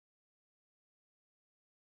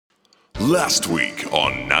Last week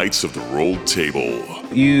on Knights of the Rolled Table.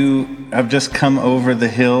 You have just come over the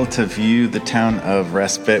hill to view the town of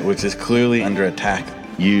Respite, which is clearly under attack.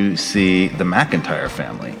 You see the McIntyre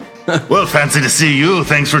family. Well, fancy to see you.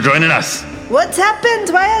 Thanks for joining us. What's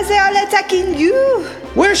happened? Why are they all attacking you?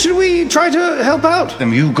 Where should we try to help out?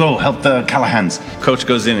 Then you go help the Callahans. Coach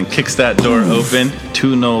goes in and kicks that door open.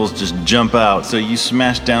 Two gnolls just jump out. So you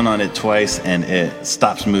smash down on it twice and it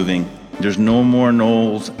stops moving. There's no more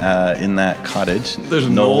gnolls in that cottage. There's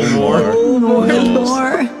no more.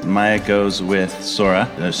 Maya goes with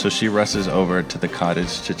Sora, so she rushes over to the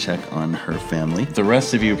cottage to check on her family. The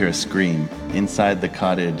rest of you hear a scream. Inside the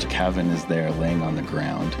cottage, Kevin is there laying on the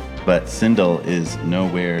ground, but Sindel is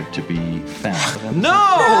nowhere to be found.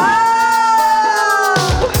 No!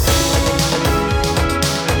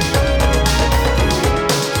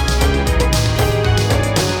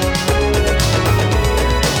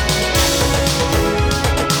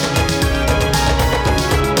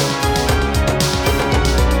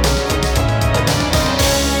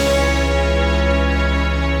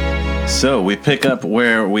 So we pick up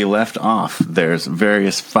where we left off. There's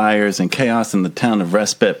various fires and chaos in the town of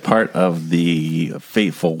Respite. Part of the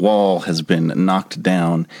fateful wall has been knocked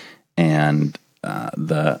down, and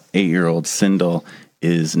the 8-year-old Sindel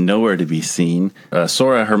is nowhere to be seen.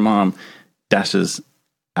 Sora, her mom, dashes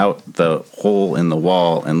out the hole in the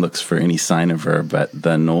wall and looks for any sign of her, but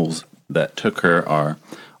the gnolls that took her are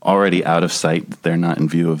already out of sight. They're not in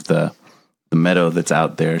view of the meadow that's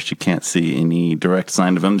out there. She can't see any direct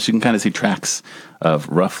sign of them. She can kind of see tracks of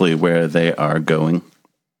roughly where they are going.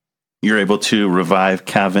 You're able to revive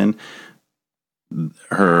Kevin,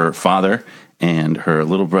 her father, and her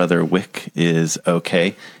little brother Wick is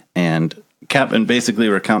okay. And Kevin basically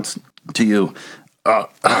recounts to you,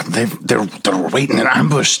 They were waiting in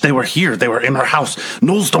ambush. They were here. They were in our house.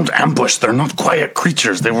 Gnolls don't ambush. They're not quiet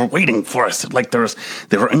creatures. They were waiting for us. Like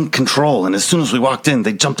they were in control. And as soon as we walked in,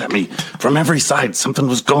 they jumped at me from every side. Something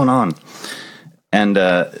was going on. And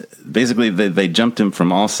basically they jumped him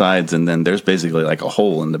from all sides. And then there's basically like a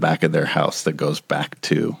hole in the back of their house that goes back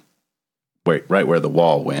to right where the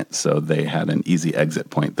wall went. So they had an easy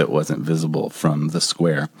exit point that wasn't visible from the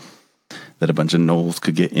square that a bunch of gnolls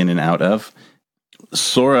could get in and out of.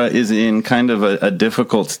 Sora is in kind of a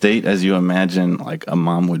difficult state, as you imagine like a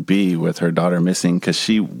mom would be with her daughter missing, because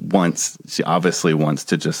she obviously wants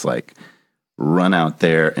to just like run out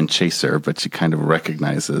there and chase her, but she kind of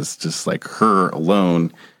recognizes just like her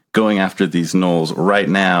alone going after these gnolls right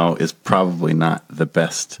now is probably not the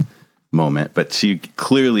best moment, but she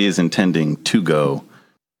clearly is intending to go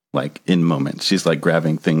like in moment. She's like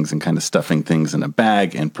grabbing things and kind of stuffing things in a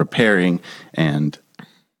bag and preparing and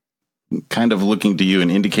kind of looking to you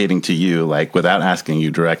and indicating to you, like without asking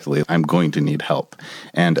you directly, I'm going to need help.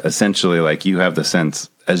 And essentially, like you have the sense,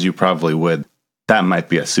 as you probably would, that might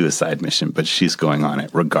be a suicide mission, but she's going on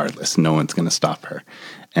it regardless. No one's going to stop her.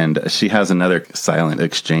 And she has another silent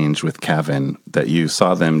exchange with Kevin that you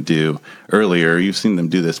saw them do earlier. You've seen them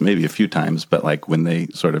do this maybe a few times, but like when they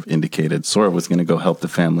sort of indicated Sora was going to go help the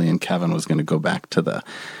family and Kevin was going to go back to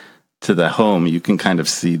the home, you can kind of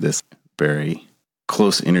see this very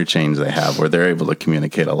close interchange they have where they're able to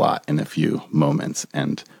communicate a lot in a few moments.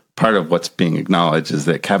 And part of what's being acknowledged is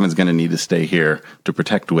that Kevin's going to need to stay here to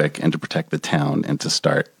protect Wick and to protect the town and to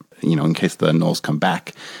start, in case the gnolls come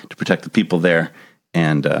back, to protect the people there.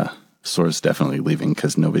 And Sora's definitely leaving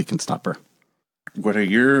because nobody can stop her. What are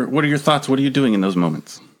your thoughts? What are you doing in those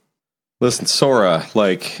moments? Listen, Sora,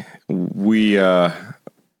 like we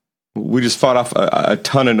just fought off a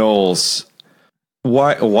ton of gnolls.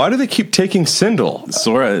 Why do they keep taking Sindel?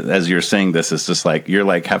 Sora, as you're saying this, is just like you're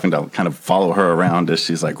like having to kind of follow her around as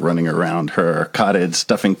she's like running around her cottage,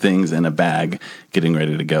 stuffing things in a bag, getting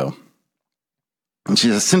ready to go. And she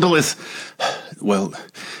says, Sindel is, well,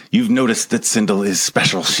 you've noticed that Sindel is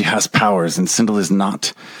special. She has powers, and Sindel is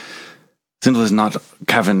not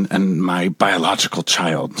Kevin and my biological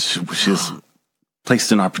child. She is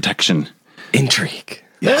placed in our protection. Intrigue.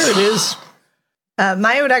 Yes. There it is.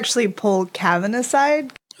 Maya would actually pull Kevin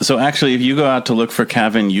aside. So actually, if you go out to look for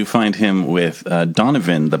Kevin, you find him with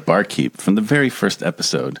Donovan, the barkeep, from the very first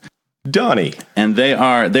episode. Donnie. And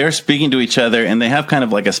they're speaking to each other, and they have kind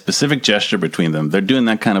of like a specific gesture between them. They're doing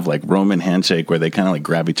that kind of like Roman handshake where they kind of like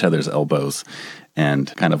grab each other's elbows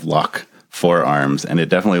and kind of lock forearms. And it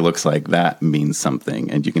definitely looks like that means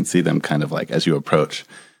something. And you can see them kind of like, as you approach,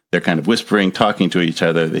 they're kind of whispering, talking to each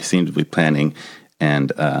other. They seem to be planning.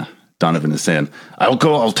 And Donovan is saying, I'll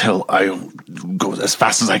go as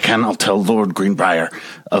fast as I can. I'll tell Lord Greenbrier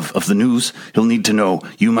of the news. He'll need to know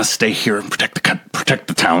you must stay here and protect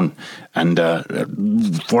the town and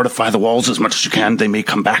fortify the walls as much as you can. They may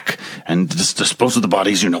come back and dispose of the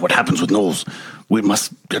bodies. You know what happens with gnolls. We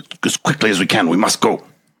must get as quickly as we can. We must go.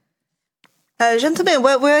 Gentlemen,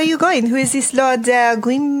 where are you going? Who is this Lord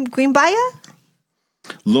Greenbrier?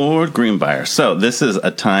 Lord Greenbrier. So this is a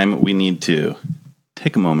time we need to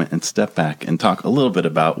take a moment and step back and talk a little bit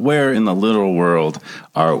about where in the literal world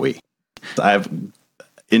are we. I've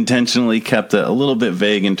intentionally kept it a little bit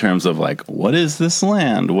vague in terms of like, what is this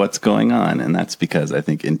land? What's going on? And that's because I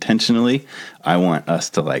think intentionally I want us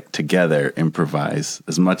to like together improvise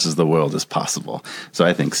as much as the world is possible. So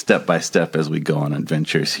I think step by step as we go on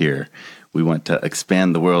adventures here, we want to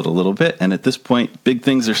expand the world a little bit. And at this point, big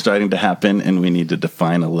things are starting to happen and we need to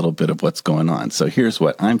define a little bit of what's going on. So here's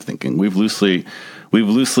what I'm thinking. We've loosely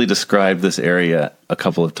described this area a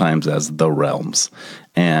couple of times as the realms.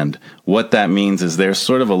 And what that means is there's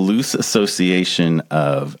sort of a loose association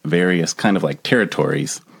of various kind of like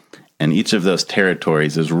territories. And each of those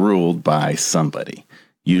territories is ruled by somebody.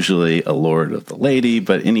 Usually a lord of the lady,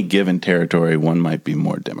 but any given territory, one might be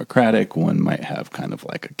more democratic, one might have kind of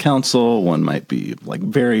like a council, one might be like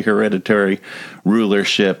very hereditary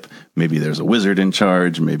rulership. Maybe there's a wizard in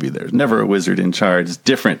charge, maybe there's never a wizard in charge. It's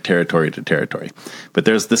different territory to territory. But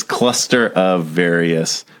there's this cluster of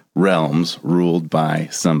various realms ruled by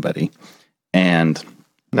somebody. And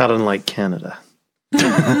not unlike Canada.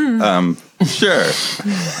 Sure.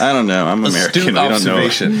 I don't know. I'm American. We don't know.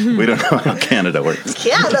 We don't know how Canada works.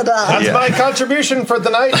 Canada. That's my contribution for the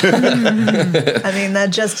night. I mean,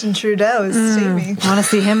 that Justin Trudeau is steamy. I want to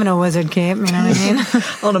see him in a wizard cape. You know what I mean?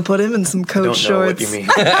 I want to put him in some coat shorts. What you mean.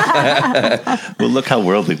 Well, look how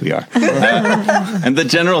worldly we are. And the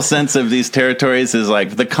general sense of these territories is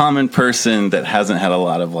like the common person that hasn't had a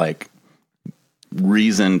lot of like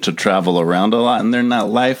reason to travel around a lot in their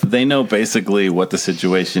life. They know basically what the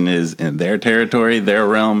situation is in their territory, their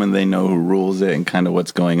realm, and they know who rules it and kind of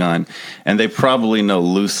what's going on. And they probably know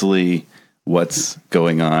loosely what's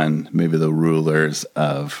going on, maybe the rulers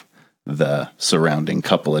of the surrounding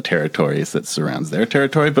couple of territories that surrounds their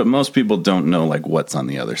territory, but most people don't know like what's on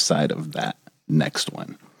the other side of that next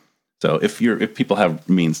one. So if people have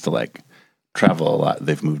means to like travel a lot,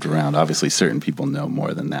 they've moved around. Obviously, certain people know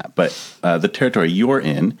more than that. But the territory you're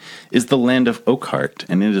in is the land of Oakhart,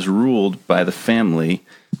 and it is ruled by the family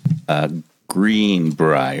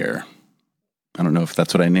Greenbrier. I don't know if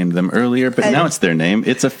that's what I named them earlier, but now it's their name.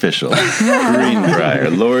 It's official. Greenbrier,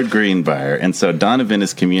 Lord Greenbrier. And so Donovan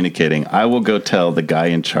is communicating, I will go tell the guy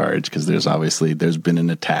in charge, because there's been an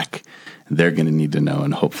attack. They're going to need to know,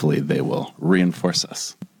 and hopefully they will reinforce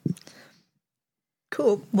us.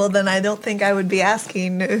 Cool. Well, then I don't think I would be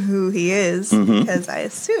asking who he is, because I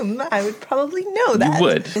assume I would probably know that. You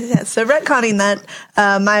would. Yeah, so retconning that,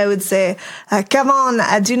 I would say, come on,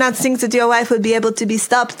 I do not think that your wife would be able to be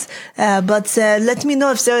stopped, but let me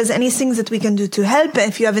know if there is anything that we can do to help.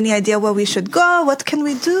 If you have any idea where we should go, what can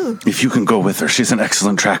we do? If you can go with her, she's an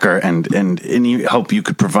excellent tracker, and any help you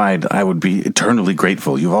could provide, I would be eternally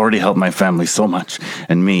grateful. You've already helped my family so much,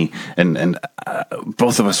 and me, and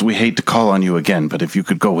both of us, we hate to call on you again, but if you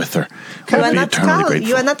could go with her, I'd be eternally grateful.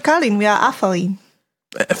 You are not calling, we are offering.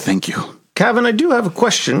 Thank you. Kevin, I do have a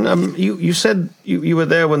question. You said you were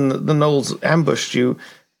there when the gnolls ambushed you.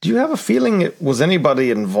 Do you have a feeling was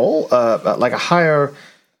anybody involved, like a higher,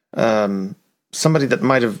 somebody that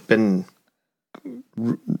might have been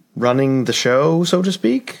running the show, so to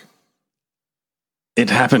speak?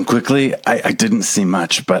 It happened quickly. I didn't see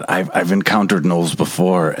much, but I've encountered gnolls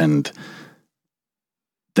before, and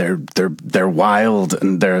they're wild,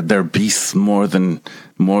 and they're beasts more than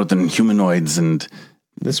humanoids, and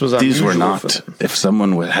these were not. If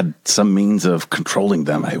someone had some means of controlling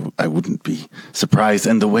them, I wouldn't be surprised.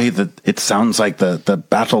 And the way that it sounds like the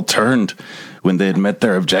battle turned when they had met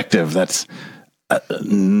their objective, that's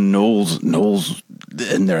gnolls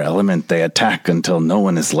in their element. They attack until no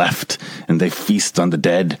one is left, and they feast on the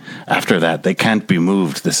dead. After that, they can't be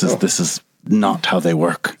moved. This is not how they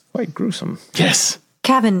work. Quite gruesome. Yes.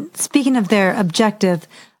 Kevin, speaking of their objective,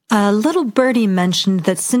 little birdie mentioned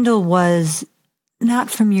that Sindel was not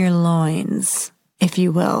from your loins, if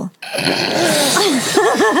you will.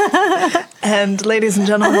 And ladies and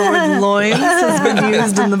gentlemen, the word loins has been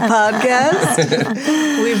used in the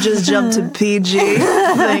podcast. We've just jumped to PG.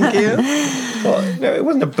 Thank you. Well, no, it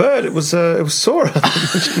wasn't a bird. It was Sora.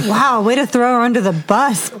 Wow, way to throw her under the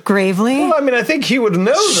bus, Gravely. Well, I mean, I think he would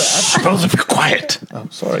know that. Both of you, quiet. Oh,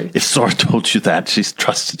 sorry. If Sora told you that, she's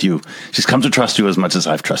trusted you. She's come to trust you as much as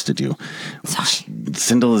I've trusted you. Sorry.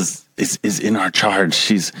 Sindel is in our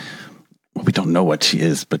charge. We don't know what she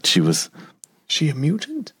is, but she was. She a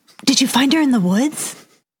mutant? Did you find her in the woods?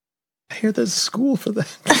 I hear there's a school for that.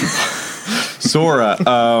 Sora,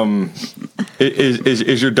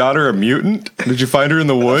 is your daughter a mutant? Did you find her in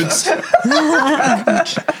the woods?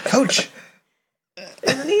 Coach.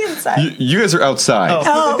 In the inside. You guys are outside.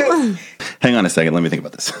 Oh. Hang on a second. Let me think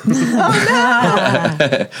about this.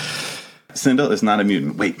 Sindel is not a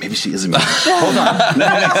mutant. Wait, maybe she is a mutant. Hold on. Let me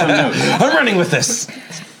make some notes. I'm running with this.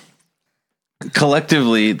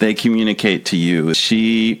 Collectively, they communicate to you.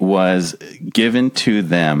 She was given to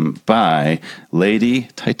them by Lady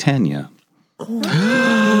Titania, My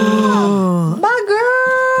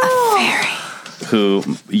girl. who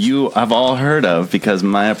you have all heard of because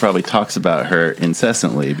Maya probably talks about her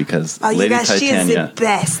incessantly because Oh, you Lady guys, she is Titania. the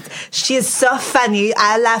best. She is so funny.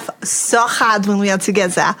 I laugh so hard when we are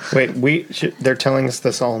together. Wait, they're telling us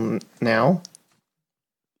this all now?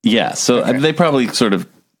 Yeah, so they probably sort of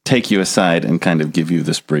take you aside and kind of give you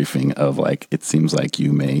this briefing of like, it seems like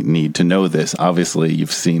you may need to know this. Obviously,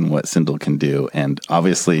 you've seen what Sindel can do, and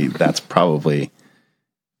obviously that's probably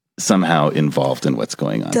somehow involved in what's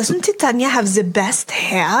going on. Doesn't Titania have the best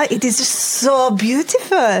hair? It is just so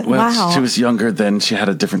beautiful. Well, Wow. she was younger then. She had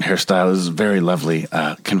a different hairstyle. It was very lovely.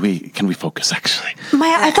 Can we focus, actually?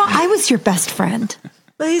 Maya, I thought I was your best friend.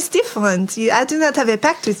 But it's different. I do not have a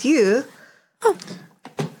pact with you. So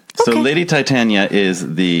Okay. Lady Titania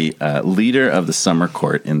is the leader of the Summer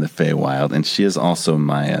Court in the Feywild, and she is also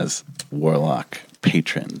Maya's warlock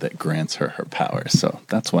patron that grants her her power. So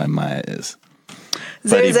that's why Maya is.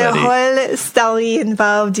 There is a buddy. whole story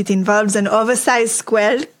involved. It involves an oversized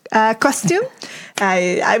squirrel costume.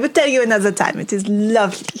 I would tell you another time. It is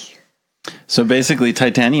lovely. So basically,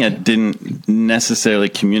 Titania didn't necessarily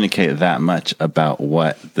communicate that much about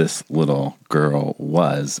what this little girl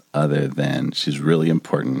was, other than she's really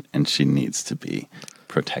important and she needs to be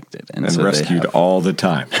protected And so they rescued have- all the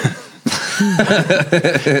time.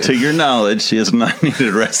 To your knowledge, she has not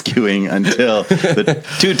needed rescuing until the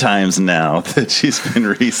 2 times now that she's been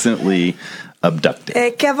recently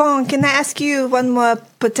abducted. Kevin, can I ask you one more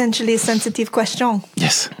potentially sensitive question?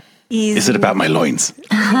 Yes. Is it about my loins?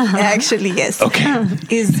 Actually, yes. Okay.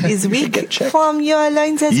 Is Weak from your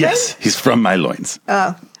loins as Yes, he's from my loins.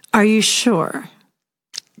 Are you sure?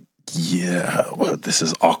 Yeah, well, this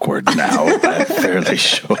is awkward now. I'm fairly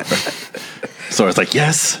sure. Sora's like,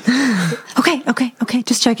 yes. Okay.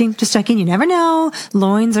 Just checking. You never know.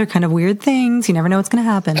 Loins are kind of weird things. You never know what's going to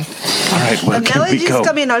happen. All right, where can we Analogies go?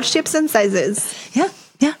 come in all shapes and sizes. Yeah.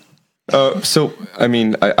 So, I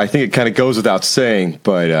mean, I think it kind of goes without saying,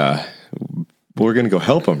 but we're going to go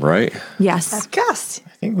help him, right? Yes. Of course. I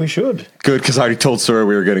think we should. Good, because I already told Sora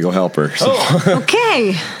we were going to go help her. So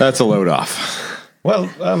Okay. that's a load off. Well,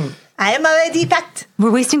 I am already packed.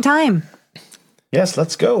 We're wasting time. yes,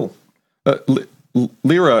 let's go.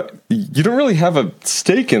 Lyra, you don't really have a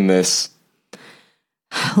stake in this.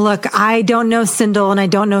 Look, I don't know Sindel and I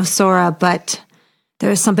don't know Sora, but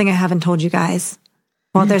there's something I haven't told you guys.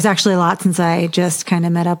 Well, there's actually a lot since I just kind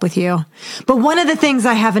of met up with you. But one of the things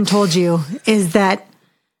I haven't told you is that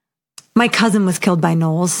my cousin was killed by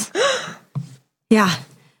gnolls. Yeah.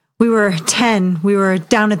 We were 10. We were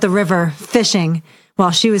down at the river fishing.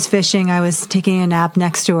 While she was fishing, I was taking a nap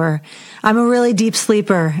next to her. I'm a really deep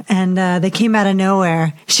sleeper, and they came out of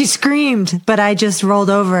nowhere. She screamed, but I just rolled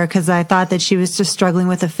over because I thought that she was just struggling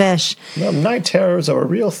with a fish. Well, night terrors are a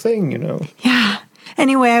real thing, you know. Yeah.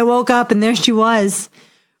 Anyway, I woke up and there she was,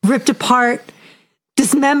 ripped apart,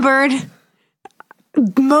 dismembered,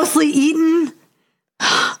 mostly eaten.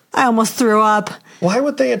 I almost threw up. Why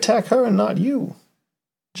would they attack her and not you?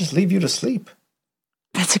 Just leave you to sleep.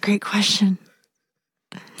 That's a great question.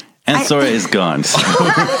 And Sora is gone. So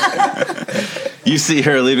you see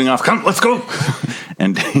her leaving off. Come, let's go.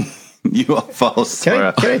 And you all follow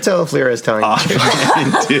Sora Can I tell if Lyra is telling off you?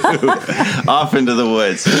 off into the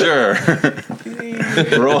woods. Sure.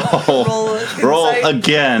 Roll insight.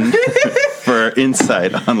 again for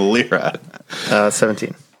insight on Lyra.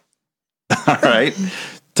 17. All right.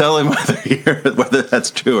 Tell him whether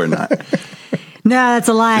that's true or not. No, that's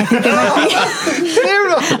a lie. I think,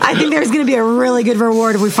 I think there's going to be a really good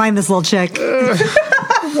reward if we find this little chick.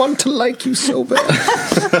 I want to like you so bad.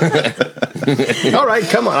 All right,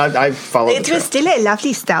 come on. I followed It was still a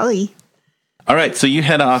lovely story. All right, so you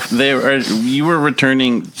head off. You were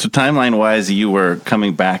returning. So timeline-wise, you were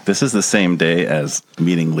coming back. This is the same day as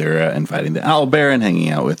meeting Lyra and fighting the owlbear and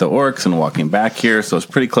hanging out with the orcs and walking back here. So it's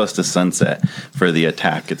pretty close to sunset for the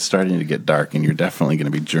attack. It's starting to get dark, and you're definitely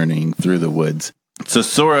going to be journeying through the woods. So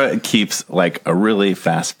Sora keeps like a really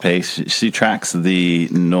fast pace. She tracks the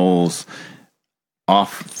gnolls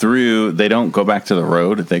off through, they don't go back to the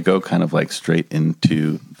road. They go kind of like straight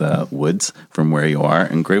into the woods from where you are.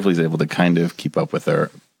 And Gravely's able to kind of keep up with her.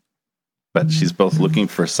 But she's both looking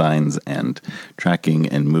for signs and tracking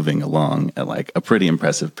and moving along at like a pretty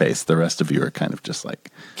impressive pace. The rest of you are kind of just like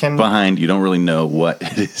behind. You don't really know what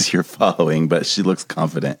it is you're following, but she looks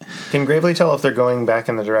confident. Can Gravely tell if they're going back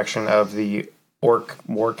in the direction of the orc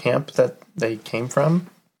war camp that they came from?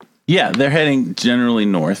 Yeah, they're heading generally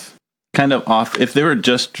north, kind of off. If they were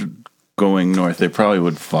just going north, they probably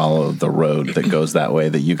would follow the road that goes that way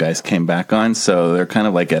that you guys came back on. So they're kind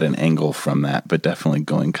of like at an angle from that, but definitely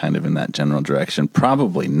going kind of in that general direction.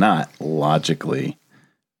 Probably not logically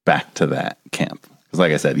back to that camp. Because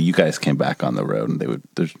like I said, you guys came back on the road and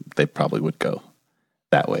they probably would go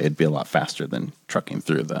that way. It'd be a lot faster than trucking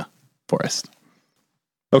through the forest.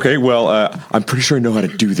 Okay, well, I'm pretty sure I know how to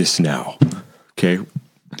do this now. Okay.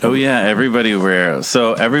 Oh yeah, everybody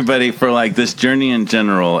everybody for like this journey in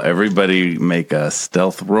general, everybody make a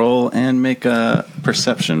stealth roll and make a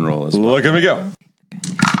perception roll as well. Look at me go.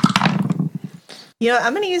 You know,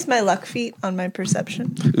 I'm going to use my luck feat on my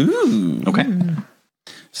perception. Ooh. Okay.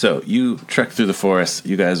 So you trek through the forest.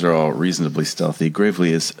 You guys are all reasonably stealthy.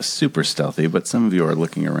 Gravely is super stealthy, but some of you are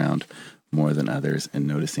looking around more than others and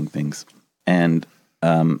noticing things. And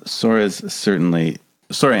Sora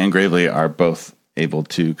and Gravely are both able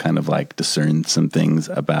to kind of like discern some things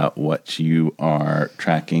about what you are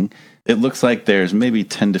tracking. It looks like there's maybe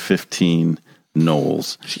 10 to 15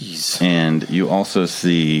 gnolls. Jeez. And you also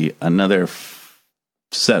see another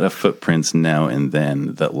set of footprints now and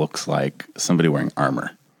then that looks like somebody wearing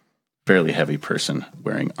armor. Fairly heavy person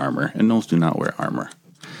wearing armor. And gnolls do not wear armor.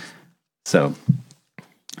 So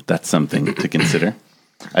that's something to consider.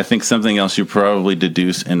 I think something else you probably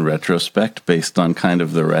deduce in retrospect based on kind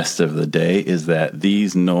of the rest of the day is that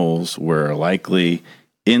these gnolls were likely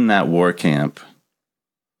in that war camp.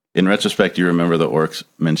 In retrospect, you remember the orcs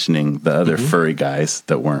mentioning the other furry guys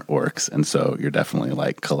that weren't orcs. And so you're definitely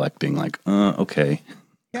like collecting like, okay.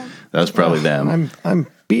 Yeah. That was probably them. I'm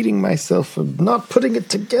beating myself for not putting it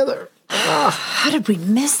together. How did we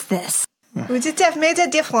miss this? Would it have made a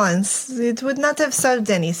difference? It would not have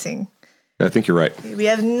solved anything. I think you're right. We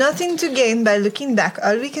have nothing to gain by looking back.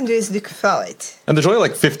 All we can do is look for it. And there's only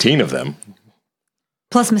like 15 of them.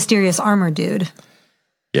 Plus mysterious armor dude.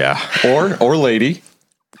 Yeah. Or lady.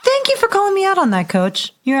 Thank you for calling me out on that,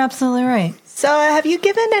 Coach. You're absolutely right. So have you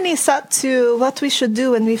given any thought to what we should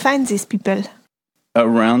do when we find these people?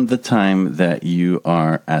 Around the time that you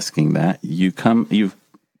are asking that, you've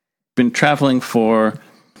been traveling for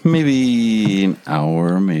maybe an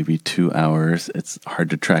hour, maybe 2 hours. It's hard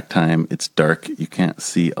to track time. It's dark. You can't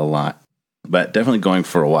see a lot, but definitely going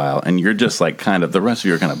for a while. And you're just like the rest of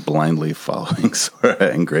you are kind of blindly following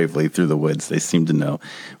Sora and Gravely through the woods. They seem to know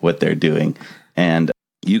what they're doing. And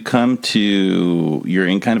you're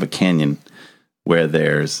in kind of a canyon where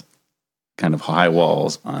there's kind of high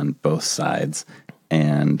walls on both sides.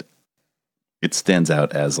 And it stands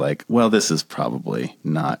out as like, well, this is probably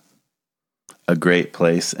not a great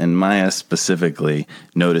place. And Maya specifically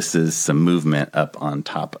notices some movement up on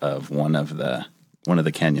top of one of the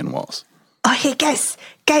canyon walls. Oh, hey, guys,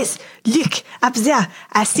 look, up there.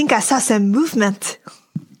 I think I saw some movement.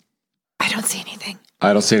 I don't see anything.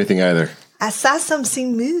 I don't see anything either. I saw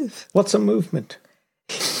something move. What's a movement?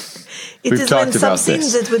 It is when something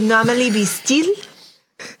that would normally be still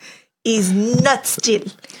is not still.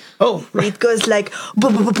 Oh, right. It goes like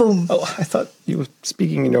boom, boom, boom, boom. Oh, I thought you were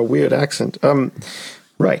speaking in a weird accent.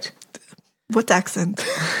 Right. What accent?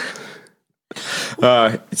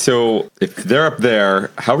 So if they're up there,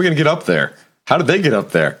 how are we going to get up there? How did they get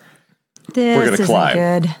up there? We're gonna climb.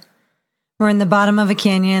 Good. We're in the bottom of a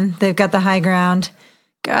canyon. They've got the high ground.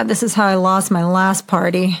 God, this is how I lost my last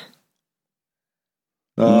party.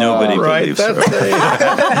 Nobody believes her.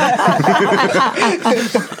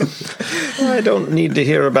 I don't need to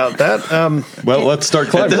hear about that. Well, let's start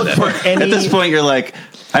climbing. At this point, you're like,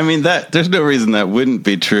 I mean, there's no reason that wouldn't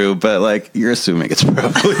be true, but like, you're assuming it's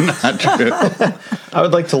probably not true. I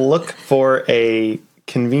would like to look for a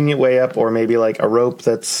convenient way up, or maybe like a rope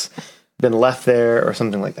that's been left there or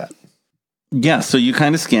something like that. Yeah, so you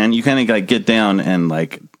kind of scan, you kind of like get down and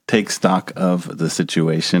like take stock of the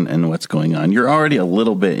situation and what's going on. You're already a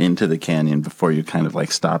little bit into the canyon before you kind of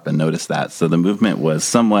like stop and notice that. So the movement was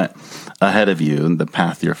somewhat ahead of you, and the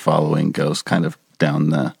path you're following goes kind of down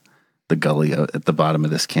the gully at the bottom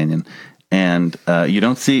of this canyon. And you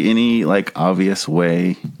don't see any like obvious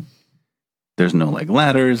way. There's no like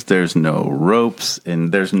ladders, there's no ropes,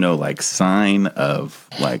 and there's no like sign of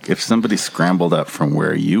like if somebody scrambled up from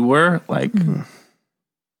where you were, like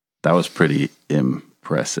that was pretty impressive.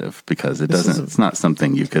 impressive because it's not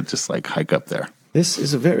something you could just like hike up there. This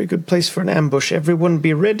is a very good place for an ambush. Everyone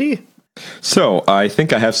be ready. So I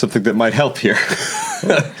think I have something that might help here.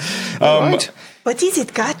 All right. What is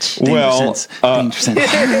it, Gotch? Well, Danger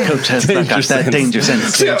sense. Coach has not got that danger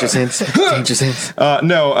sense. Danger sense. Danger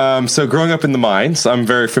sense. So growing up in the mines, I'm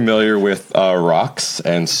very familiar with rocks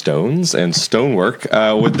and stones and stonework.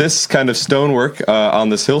 Would this kind of stonework on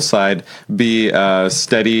this hillside be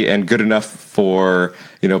steady and good enough for,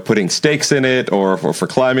 putting stakes in it or for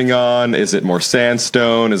climbing on? Is it more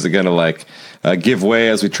sandstone? Is it going to give way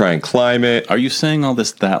as we try and climb it? Are you saying all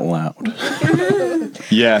this that loud?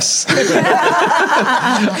 Yes.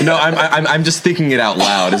 No, I'm just thinking it out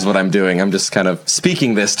loud is what I'm doing. I'm just kind of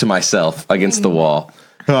speaking this to myself against the wall.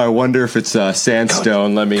 Oh, I wonder if it's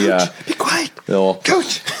sandstone. Let me Be quiet.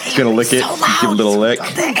 Coach. Gonna lick it. Give it a little lick.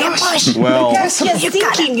 Well, You're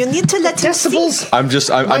thinking. You need to let him Decibels. I'm just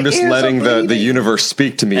letting the universe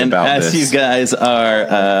speak to me And about as this. you guys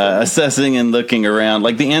are assessing and looking around,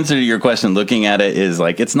 like the answer to your question, looking at it is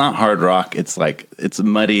like, it's not hard rock. It's like, it's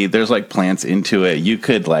muddy. There's like plants into it. You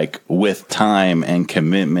could like with time and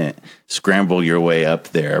commitment scramble your way up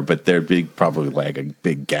there, but there'd be probably like a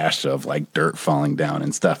big gash of like dirt falling down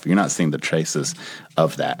and stuff. You're not seeing the traces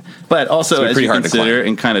of that. But also as pretty you hard to consider climb.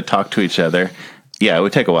 and kind of talk to each other, yeah, it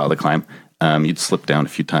would take a while to climb. You'd slip down a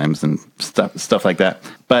few times and stuff like that.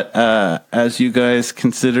 But as you guys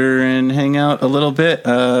consider and hang out a little bit,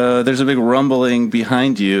 there's a big rumbling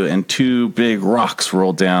behind you, and two big rocks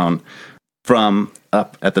roll down from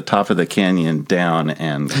up at the top of the canyon down,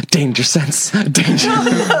 and Danger sense. Danger.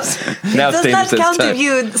 Now it's Does danger not sense count time. if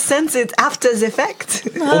you sense it after the effect.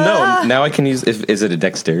 Well, no. Now I can use. Is it a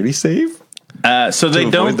dexterity save? so they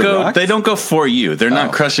avoid don't the go. rocks? They don't go for you. They're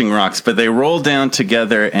not crushing rocks, but they roll down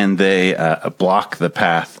together and they block the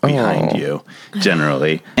path behind you.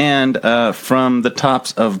 Generally, and from the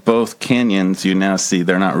tops of both canyons, you now see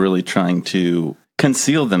they're not really trying to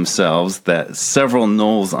conceal themselves, that several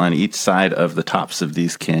knolls on each side of the tops of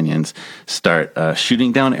these canyons start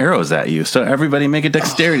shooting down arrows at you. So everybody make a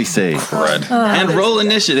dexterity save. And roll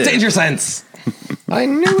initiative. Danger sense. I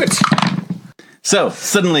knew it. So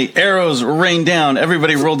suddenly arrows rain down.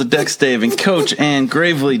 Everybody rolled a dex save, and Coach and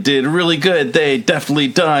Gravely did really good. They deftly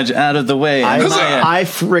dodge out of the way. And Maya I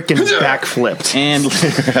frickin' backflipped. and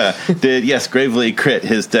Lyra did, yes, Gravely crit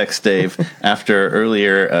his dex save after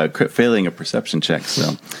earlier crit failing a perception check,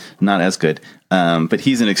 so not as good. But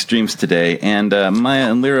he's in extremes today, and Maya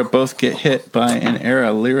and Lyra both get hit by an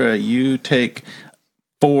arrow. Lyra, you take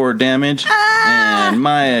 4 damage, and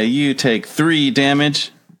Maya, you take 3 damage.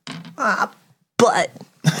 But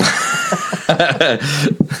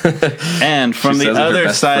And from She the says it her other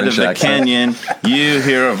best side of French the accent. canyon, you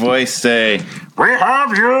hear a voice say, We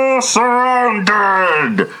have you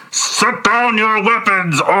surrounded. Set down your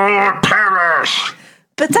weapons or perish.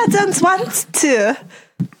 but I don't want to.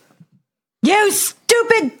 You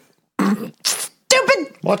stupid.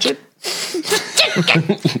 Watch it.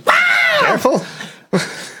 Careful.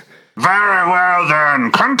 Very well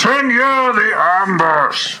then. Continue the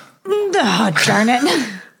ambush. Oh, darn it.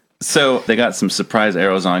 So they got some surprise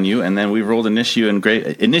arrows on you, and then we rolled initiative,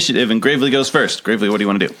 and Gravely goes first. Gravely, what do you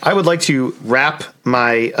want to do? I would like to wrap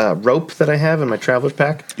my rope that I have in my traveler's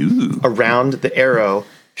pack around the arrow,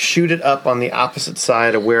 shoot it up on the opposite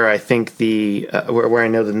side of where I think the where I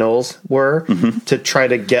know the knolls were, to try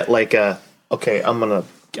to get like I want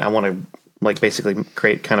to like basically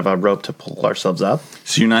create kind of a rope to pull ourselves up.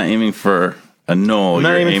 So you're not aiming for a knoll. I'm not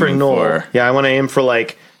you're aiming for a knoll. for- Yeah, I want to aim for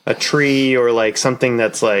like a tree or like something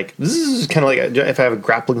that's like this is kind of like if I have a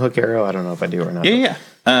grappling hook arrow. I don't know if I do or not. Yeah.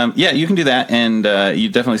 Yeah, you can do that, and you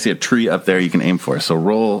definitely see a tree up there you can aim for. So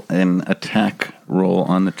roll an attack roll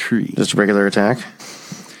on the tree. Just regular attack.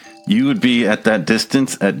 You would be at that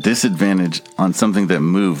distance at disadvantage on something that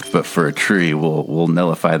moved, but for a tree, we'll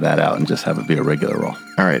nullify that out and just have it be a regular roll.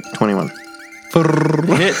 All right, 21.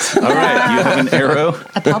 Hit. All right, you have an arrow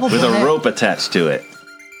with a rope attached to it.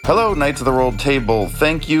 Hello, Knights of the Rolled Table.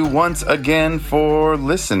 Thank you once again for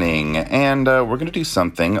listening. And we're going to do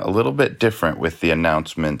something a little bit different with the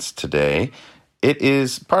announcements today. It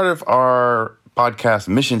is part of our podcast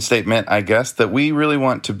mission statement, I guess, that we really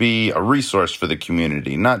want to be a resource for the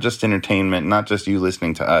community, not just entertainment, not just you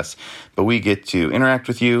listening to us, but we get to interact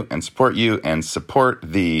with you and support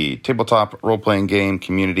the tabletop role-playing game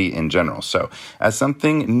community in general. So as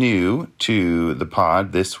something new to the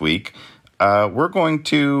pod this week, we're going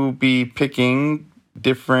to be picking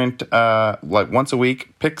different, like once a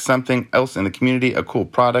week, pick something else in the community, a cool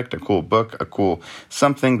product, a cool book, a cool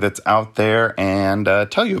something that's out there, and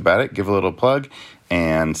tell you about it, give a little plug.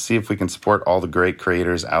 and see if we can support all the great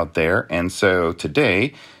creators out there. And so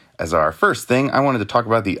today, as our first thing, I wanted to talk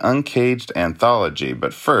about the Uncaged Anthology.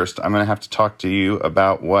 But first, I'm going to have to talk to you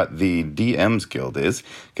about what the DMs Guild is,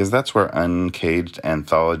 because that's where Uncaged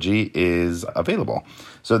Anthology is available.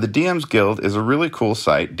 So the DMs Guild is a really cool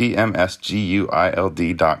site,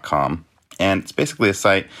 dmsguild.com. And it's basically a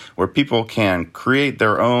site where people can create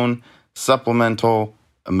their own supplemental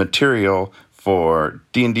material for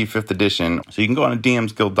D&D 5th edition. So you can go on to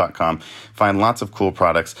dmsguild.com, find lots of cool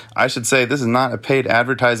products. I should say this is not a paid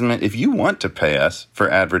advertisement. If you want to pay us for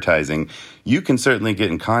advertising, you can certainly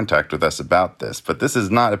get in contact with us about this. But this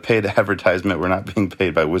is not a paid advertisement. We're not being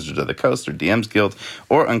paid by Wizards of the Coast or DMs Guild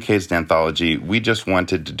or Uncaged Anthology. We just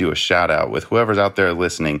wanted to do a shout out with whoever's out there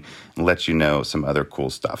listening and let you know some other cool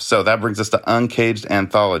stuff. So that brings us to Uncaged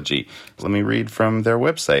Anthology. Let me read from their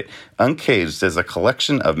website. Uncaged is a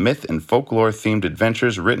collection of myth and folklore-themed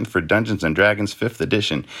adventures written for Dungeons & Dragons 5th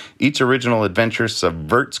edition. Each original adventure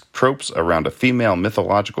subverts tropes around a female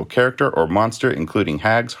mythological character or monster, including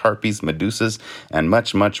hags, harpies, medusas, and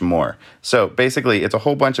much, much more. So basically, it's a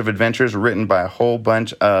whole bunch of adventures written by a whole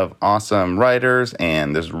bunch of awesome writers,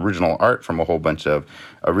 and there's original art from a whole bunch of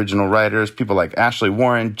original writers, people like Ashley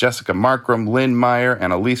Warren, Jessica Markram, Lynn Meyer,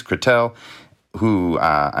 and Elise Crettel, who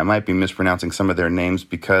I might be mispronouncing some of their names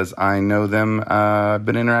because I know them, I've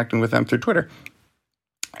been interacting with them through Twitter.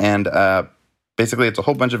 And basically, it's a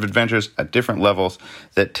whole bunch of adventures at different levels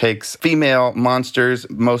that takes female monsters,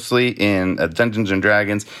 mostly in Dungeons &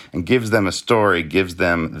 Dragons, and gives them a story, gives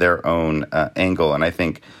them their own angle. And I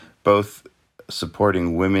think both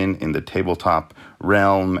supporting women in the tabletop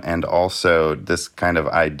realm and also this kind of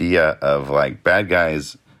idea of like bad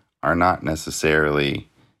guys are not necessarily,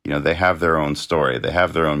 you know, they have their own story, they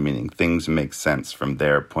have their own meaning. Things make sense from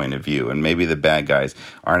their point of view, and maybe the bad guys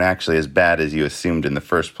aren't actually as bad as you assumed in the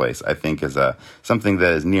first place. I think is something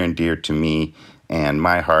that is near and dear to me and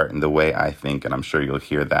my heart and the way I think, and I'm sure you'll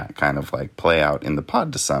hear that kind of like play out in the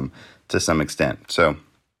pod to some extent. So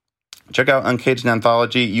check out Uncaged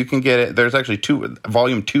Anthology. You can get it. There's actually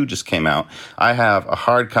Volume 2 just came out. I have a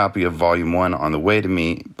hard copy of Volume 1 on the way to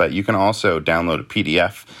me, but you can also download a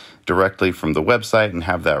PDF directly from the website and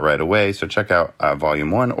have that right away. So check out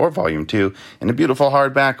Volume 1 or Volume 2 in a beautiful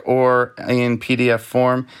hardback or in PDF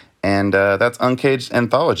form. And that's Uncaged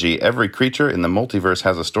Anthology. Every creature in the multiverse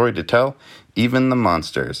has a story to tell, even the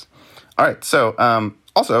monsters. All right, so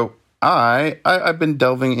also, I've been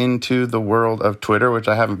delving into the world of Twitter, which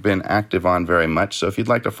I haven't been active on very much. So if you'd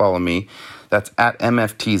like to follow me, that's at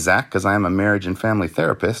MFTZach, because I am a marriage and family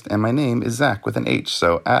therapist, and my name is Zach with an H.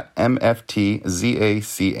 So at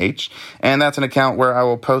MFTZACH. And that's an account where I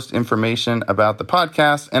will post information about the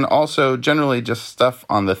podcast and also generally just stuff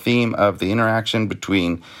on the theme of the interaction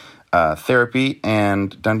between therapy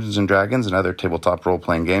and Dungeons & Dragons and other tabletop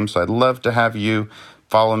role-playing games. So I'd love to have you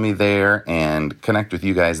follow me there and connect with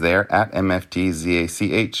you guys there at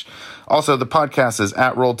MFTZACH. Also, the podcast is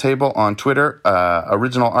at Roll Table on Twitter.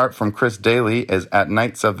 Original art from Chris Daly is at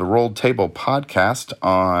Knights of the Roll Table Podcast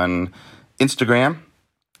on Instagram.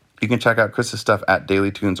 You can check out Chris's stuff at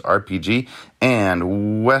Daily Tunes RPG.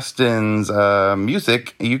 And Weston's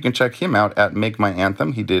music, you can check him out at Make My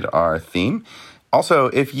Anthem. He did our theme. Also,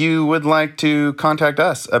 if you would like to contact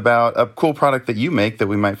us about a cool product that you make that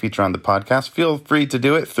we might feature on the podcast, feel free to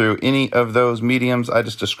do it through any of those mediums I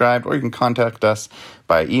just described, or you can contact us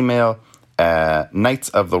by email at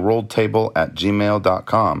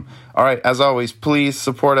knightsoftherolltable@gmail.com. All right, as always, please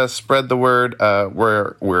support us, spread the word.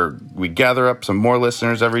 We gather up some more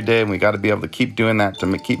listeners every day, and we got to be able to keep doing that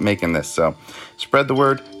to keep making this. So spread the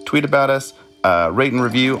word, tweet about us, rate and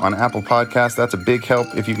review on Apple Podcasts. That's a big help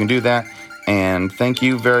if you can do that. And thank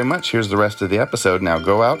you very much. Here's the rest of the episode. Now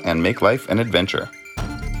go out and make life an adventure.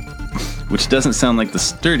 Which doesn't sound like the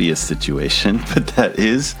sturdiest situation, but that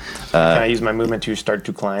is... Can I use my movement to start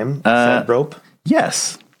to climb said rope?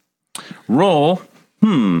 Yes. Roll.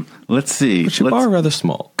 Let's see. But you are rather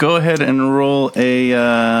small. Go ahead and roll a...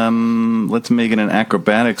 let's make it an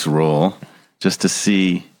acrobatics roll just to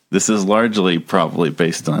see... This is largely probably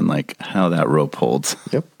based on like how that rope holds.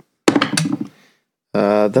 Yep.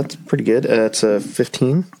 That's pretty good. It's a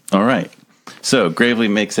 15. All right. So Gravely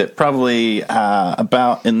makes it probably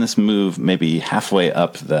about in this move, maybe halfway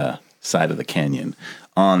up the side of the canyon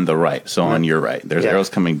on the right. So on your right. There's arrows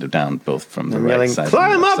coming down both from the right side.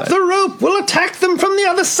 Climb up the rope. We'll attack them from the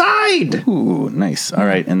other side. Ooh, nice. All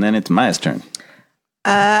right. And then it's Maya's turn.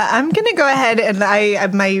 I'm going to go ahead and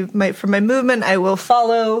for my movement, I will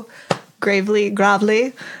follow Gravely,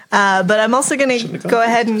 but I'm also going to go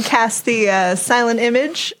ahead and cast the silent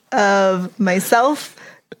image of myself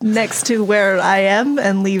next to where I am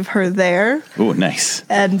and leave her there. Oh, nice.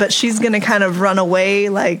 But she's going to kind of run away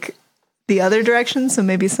like the other direction. So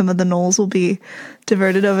maybe some of the gnolls will be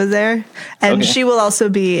diverted over there. And she will also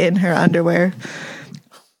be in her underwear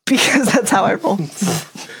because that's how I roll.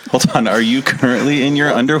 Hold on. Are you currently in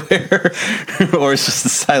your underwear? Or is just a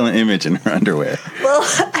silent image in her underwear? Well,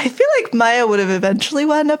 I feel like Maya would have eventually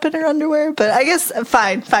wound up in her underwear, but I guess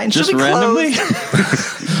fine. Just She'll be randomly?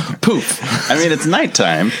 Poof. I mean, it's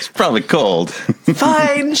nighttime. It's probably cold.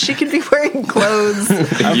 Fine. She can be wearing clothes.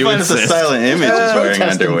 I'm fine as a silent image is wearing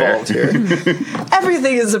underwear.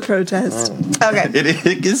 Everything is a protest. Okay.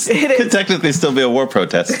 It could technically still be a war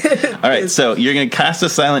protest. All right, so you're going to cast a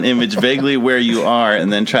silent image vaguely where you are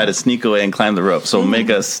and then try to sneak away and climb the rope. So make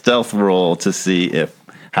a stealth roll to see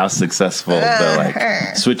how successful the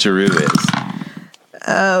switcheroo is.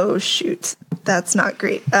 Oh, shoot. That's not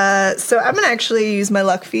great. So I'm going to actually use my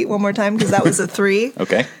luck feat one more time because that was a 3.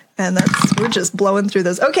 Okay. And we're just blowing through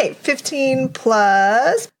those. Okay, 15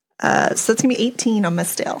 plus. So that's going to be 18 on my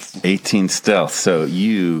stealth. 18 stealth. So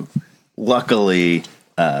you luckily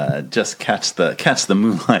just catch the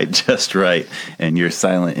moonlight just right, and your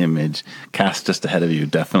silent image cast just ahead of you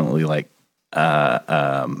definitely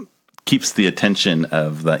keeps the attention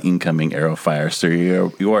of the incoming arrow fire. So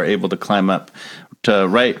you are able to climb up to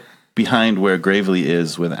right behind where Gravely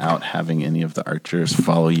is without having any of the archers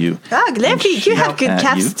follow you. Gravely, you have good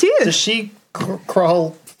casts too. Does she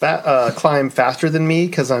climb faster than me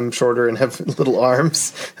because I'm shorter and have little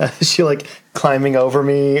arms? Is she like climbing over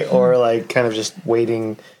me or like kind of just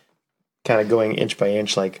waiting, kind of going inch by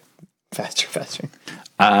inch, like faster?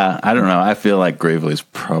 I don't know. I feel like Gravely is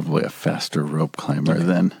probably a faster rope climber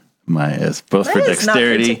than Maya is, both for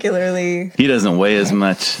dexterity. Not particularly. He doesn't weigh as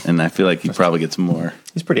much, and I feel like he probably gets more.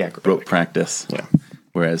 He's pretty accurate. Rope practice. Yeah.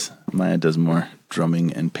 Whereas Maya does more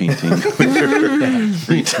drumming and painting with her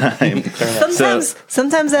free time.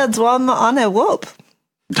 Sometimes I drum on a rope.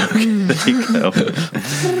 Okay, there you go.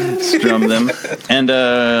 Strum them. And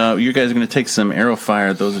you guys are going to take some arrow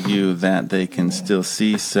fire, those of you that they can still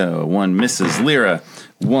see. So 1 misses. Lyra.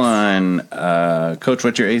 1. Coach,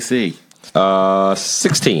 what's your AC?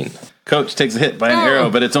 16. Coach takes a hit by an arrow,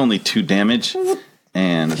 but it's only 2 damage.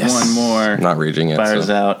 And one more not raging yet, fires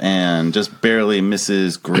out and just barely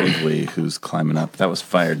misses Gravely, who's climbing up. That was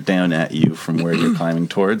fired down at you from where you're climbing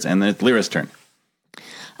towards. And then it's Lyra's turn.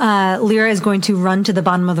 Lyra is going to run to the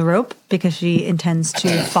bottom of the rope because she intends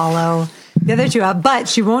to follow the other 2 up, but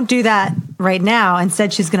she won't do that right now.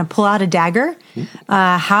 Instead, she's going to pull out a dagger.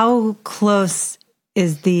 How close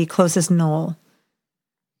is the closest knoll?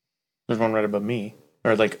 There's one right above me,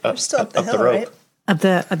 or like up the hill, rope. right? At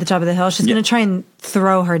the top of the hill. She's going to try and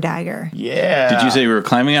throw her dagger. Yeah. Did you say you were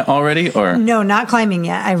climbing it already, or no? Not climbing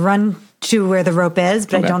yet. I run to where the rope is,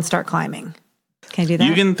 but I don't start climbing. Can I do that?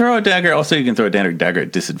 You can throw a dagger. Also, you can throw a dagger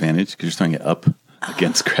at disadvantage because you're throwing it up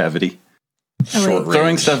against gravity.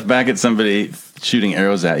 Throwing stuff back at somebody shooting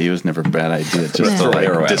arrows at you is never a bad idea. Just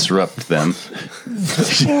to disrupt them.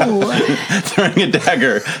 Throwing a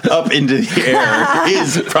dagger up into the air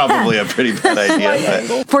is probably a pretty bad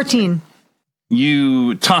idea. 14.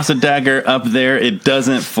 You toss a dagger up there. It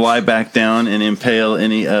doesn't fly back down and impale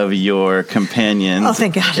any of your companions. Oh,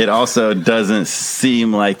 thank God. It also doesn't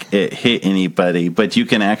seem like it hit anybody, but you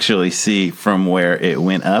can actually see from where it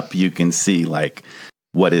went up, you can see like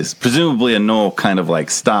what is presumably a gnoll kind of like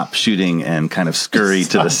stop shooting and kind of scurry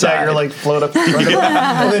to the side. Dagger like float up and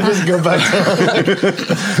then just go back down.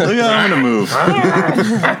 Look how I'm going to move.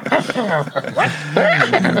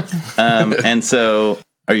 And so...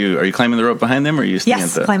 Are you climbing the rope behind them, or are you standing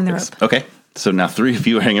at the... Yes, climbing the rope. Okay, so now 3 of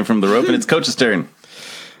you are hanging from the rope, and it's Coach's turn.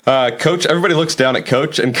 Coach, everybody looks down at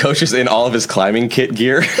Coach, and Coach is in all of his climbing kit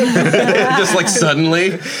gear. Just like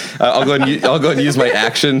suddenly, I'll go and use my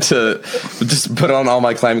action to just put on all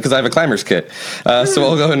my climbing, because I have a climber's kit. So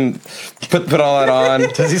I'll go and put all that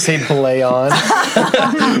on. Does he say play on?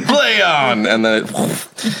 Play on! And then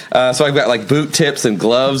so I've got like boot tips and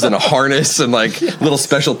gloves and a harness and like little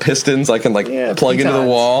special pistons I can plug into the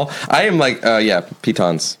wall. I am like,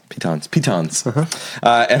 pitons. And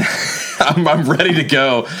I'm ready to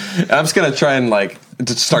go. I'm just gonna try and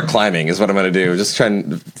just start climbing is what I'm gonna do. Just try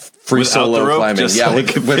and free solo climbing. Just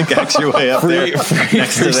pickaxe your way up there.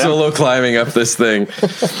 Free solo climbing up this thing.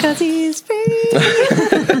 Because he's free.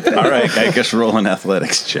 All right, I guess roll an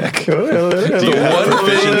athletics check. Do you have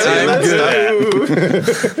proficiency? I'm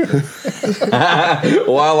good.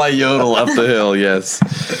 While I yodel up the hill, yes.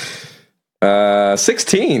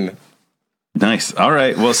 16. Nice. All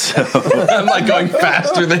right. Well, so I'm like going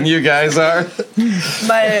faster than you guys are.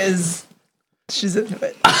 Maya she's into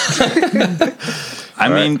it. I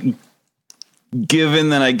mean,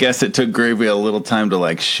 Given that I guess it took Gravy a little time to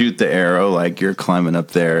like shoot the arrow, like you're climbing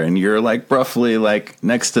up there and you're like roughly like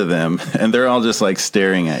next to them and they're all just like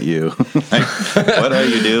staring at you. Like, what are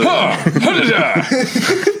you doing?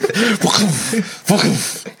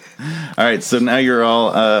 All right, so now you're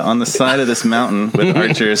all on the side of this mountain with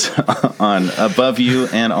archers on above you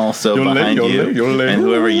and also behind you, and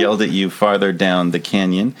whoever yelled at you farther down the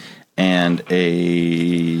canyon. And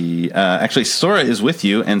actually, Sora is with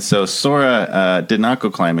you, and so Sora did not go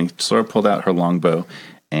climbing. Sora pulled out her longbow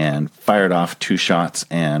and fired off 2 shots,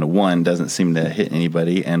 and one doesn't seem to hit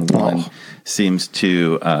anybody, and one seems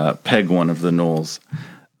to peg one of the gnolls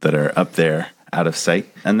that are up there out of sight.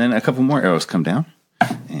 And then a couple more arrows come down,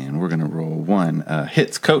 and we're gonna roll 1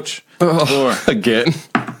 hits. Coach, 4 Again.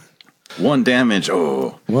 1 damage.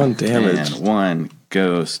 1 damage. And 1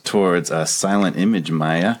 goes towards Silent Image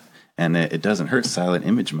Maya. And it doesn't hurt Silent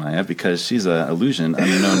Image Maya because she's an illusion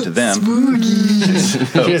unknown to them. She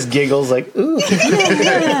just giggles like, ooh.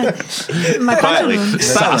 My Quietly, punch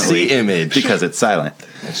silently, image. because it's silent.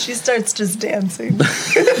 She starts just dancing.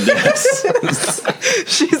 Yes,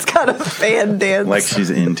 She's got a fan dance. like she's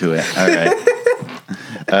into it. All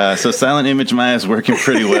right. So Silent Image Maya is working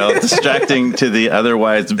pretty well, distracting to the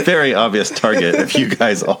otherwise very obvious target of you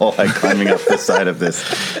guys all like climbing up the side of this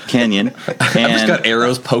canyon. I've just got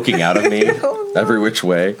arrows poking out of me every which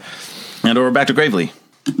way. And we're back to Gravely.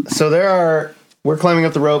 So we're climbing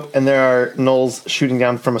up the rope, and there are gnolls shooting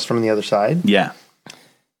down from us from the other side. Yeah.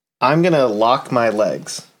 I'm going to lock my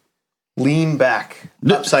legs, lean back,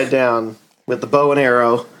 upside down with the bow and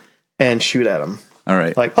arrow, and shoot at them. All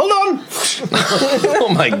right. Like, hold on!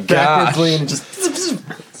 Oh my Backwards god. lean, and just...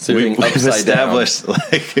 Sitting We've upside established,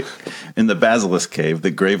 like, in the Basilisk Cave,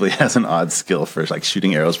 that Gravely has an odd skill for, like,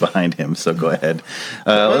 shooting arrows behind him. So go ahead.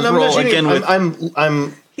 Let's I'm roll not shooting. again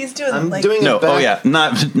with... He's doing I'm like doing No, it back. oh yeah,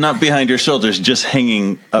 not behind your shoulders, just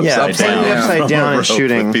hanging upside down. upside from a down and rope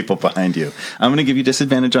shooting. with people behind you. I'm going to give you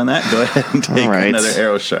disadvantage on that. Go ahead and take All right. another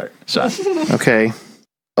arrow shot. Okay.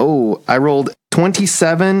 Oh, I rolled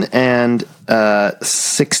 27 and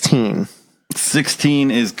 16.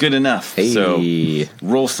 16 is good enough. So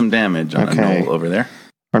roll some damage on a Okay. knoll over there.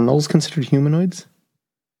 Are gnolls considered humanoids?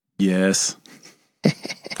 Yes.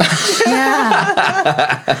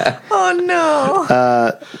 oh no.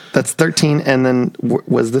 That's 13, and then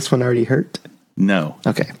was this one already hurt? No.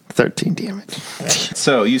 Okay, 13 damage.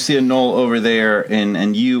 So you see a knoll over there,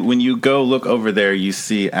 and you, when you go look over there, you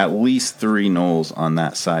see at least 3 gnolls on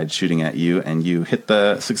that side shooting at you, and you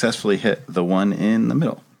successfully hit the one in the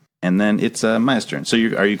middle. And then it's Maya's turn. So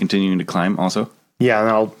are you continuing to climb also? Yeah, and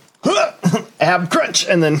I'll ab crunch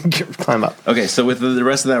and then climb up. Okay, so with the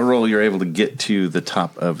rest of that roll, you're able to get to the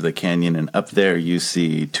top of the canyon, and up there you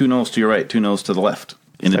see 2 gnolls to your right, 2 gnolls to the left,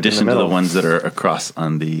 in addition to the ones that are across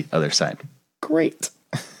on the other side. Great.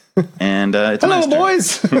 And it's Hello,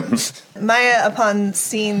 Maya's turn. boys. Maya, upon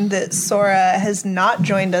seeing that Sora has not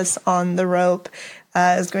joined us on the rope,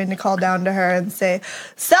 is going to call down to her and say,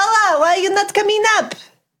 Sora, why are you not coming up?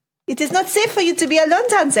 It is not safe for you to be alone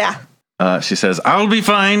down there. She says, "I'll be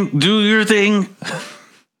fine. Do your thing."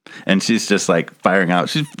 And she's just like firing out.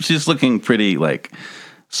 She's looking pretty like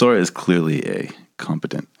Sora is clearly a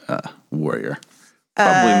competent warrior.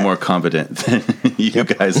 Probably more competent than you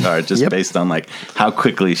guys are, just based on like how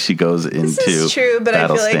quickly she goes into This is true, but I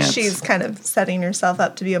battle feel like stance. she's kind of setting herself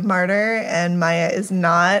up to be a martyr, and Maya is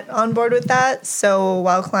not on board with that. So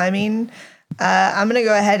while climbing, I'm going to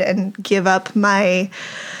go ahead and give up my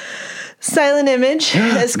silent image,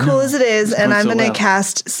 as cool as it is, and I'm going to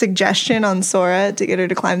cast suggestion on Sora to get her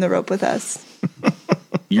to climb the rope with us.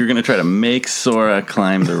 You're going to try to make Sora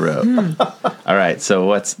climb the rope. All right,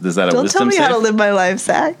 so is that a Don't wisdom tell me save? how to live my life,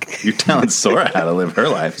 Zach. You're telling Sora how to live her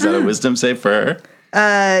life. Is that a wisdom save for her?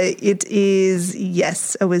 It is,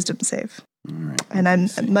 yes, a wisdom save. All right,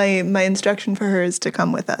 And my instruction for her is to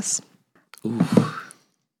come with us.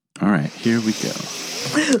 All right, here we go.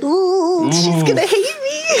 Ooh, she's going to hate me.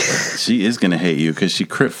 She is going to hate you because she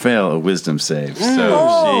crit fail a wisdom save.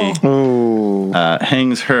 So she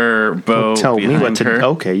hangs her bow Tell behind me what to her. do.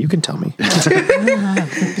 Okay, you can tell me.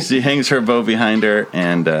 She hangs her bow behind her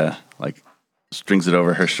and like strings it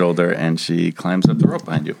over her shoulder, and she climbs up the rope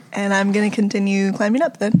behind you. And I'm going to continue climbing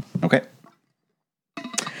up then. Okay.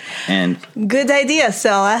 And Good idea,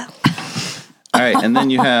 Sora. all right, and then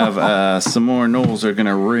you have some more gnolls are going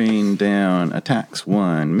to rain down attacks.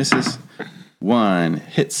 1 misses. 1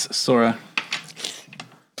 hits Sora.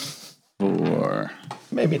 4.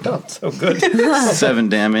 Maybe not so good. 7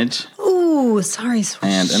 damage. Ooh, sorry.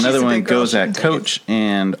 And another a one big girl, goes she at can take Coach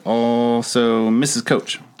and also misses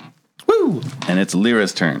Coach. Woo! And it's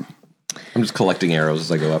Lyra's turn. I'm just collecting arrows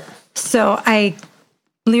as I go up. So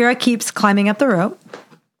Lyra keeps climbing up the rope.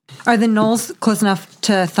 Are the gnolls close enough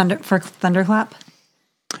to thunderclap?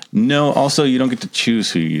 No, also you don't get to choose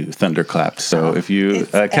who you thunderclap. So if you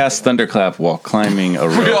cast thunderclap while climbing a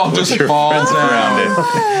rope all with just your fall friends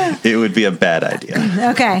around it would be a bad idea.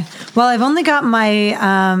 Okay. Well, I've only got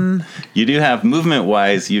my You do have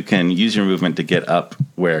movement-wise, you can use your movement to get up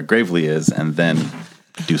where Gravely is and then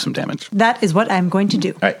do some damage. that is what I'm going to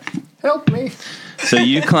do. All right. Help me. So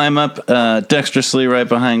you climb up dexterously right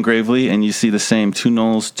behind Gravely, and you see the same 2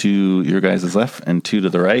 gnolls to your guys' left and 2 to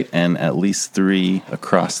the right, and at least 3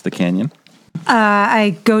 across the canyon.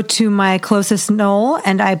 I go to my closest gnoll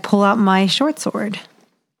and I pull out my short sword.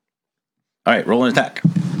 All right, roll an attack,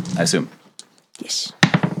 I assume. Yes.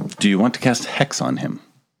 Do you want to cast Hex on him?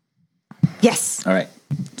 Yes. All right.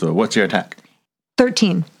 So what's your attack?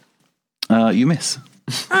 13. You miss.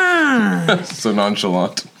 So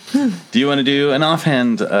nonchalant. Do you want to do an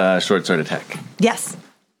offhand short sword attack? Yes.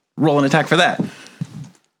 Roll an attack for that.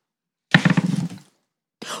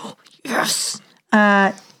 Yes.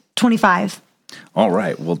 25. All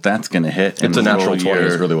right. Well, that's going to hit. It's a and natural roll 20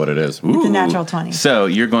 is your- really what it is. It's a natural 20. So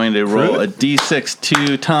you're going to roll a d6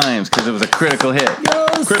 2 times because it was a critical hit.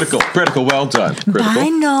 Critical, well done. Critical. Bye,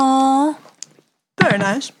 Noel. Very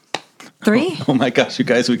nice. 3 Oh my gosh, you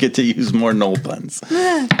guys, we get to use more Knoll puns.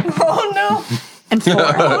 Oh no. and 4.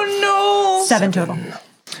 Oh no. 7 total.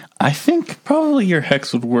 I think probably your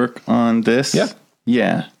Hex would work on this. Yeah.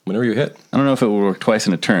 Yeah. Whenever you hit. I don't know if it will work twice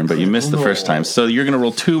in a turn, but you missed the first time. So you're going to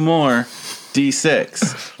roll 2 more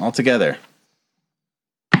d6 altogether.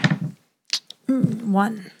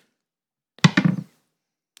 1.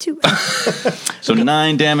 2. So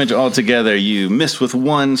 9 damage altogether. You miss with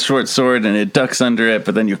 1 short sword and it ducks under it,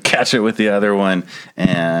 but then you catch it with the other one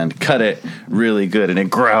and cut it really good. And it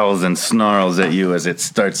growls and snarls at you as it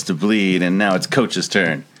starts to bleed. And now it's Coach's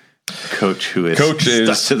turn. Coach, who is Coach stuck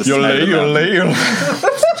is to the side of the mountain.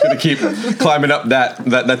 Just gonna keep climbing up that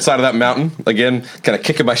side of that mountain again. Kind of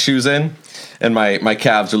kicking my shoes in, and my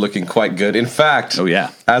calves are looking quite good. In fact, Oh,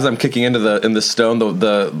 yeah. as I'm kicking into the stone,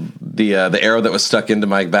 the arrow that was stuck into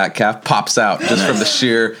my back calf pops out just from the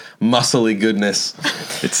sheer muscly goodness.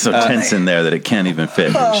 It's so tense in there that it can't even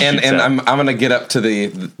fit. And I'm gonna get up to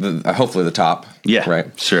the hopefully the top. Yeah, right.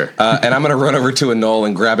 sure. And I'm gonna run over to a knoll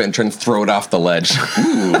and grab it and try and throw it off the ledge.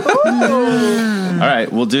 All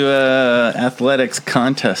right, we'll do a athletics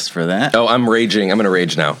contest for that. Oh, I'm raging. I'm gonna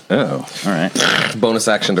rage now. Oh, all right. Bonus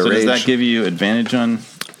action to So rage does that give you advantage on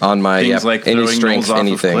on my things like any throwing strength, knolls off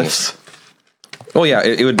anything. of cliffs? Oh yeah,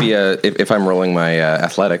 it would be if I'm rolling my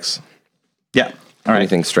athletics. Yeah. All right.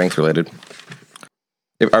 Anything strength related.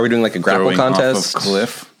 Are we doing like a grapple Throwing contest? off of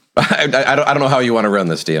cliff. I don't know how you want to run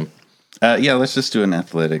this, DM. Yeah, let's just do an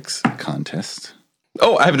athletics contest.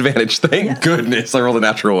 Oh, I have advantage. Thank goodness. I rolled a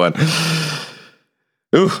natural one.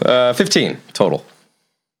 Ooh, 15 total.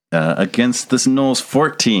 Against this Knowles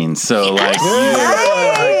 14. So like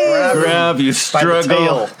you grab, you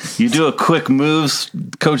struggle, you do a quick move.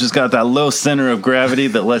 Coach has got that low center of gravity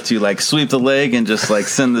that lets you like sweep the leg and just like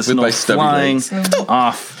send this With my knoll stubby flying legs.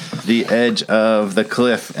 off the edge of the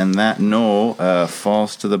cliff, and that knoll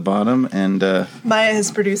falls to the bottom. And Maya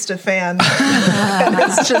has produced a fan. And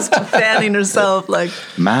is just fanning herself like.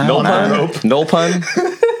 Null pun.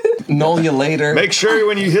 Null you later. Make sure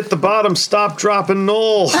when you hit the bottom, stop, drop, and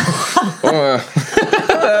null.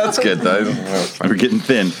 That's good, though. We're getting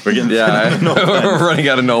thin. We're getting Yeah, thin. we're running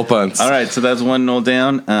out of null puns. All right, so that's 1 knoll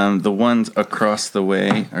down. The ones across the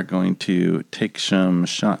way are going to take some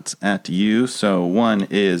shots at you. So 1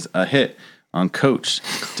 is a hit on Coach.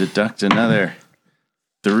 Deduct another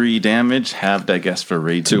 3 damage, halved, I guess, for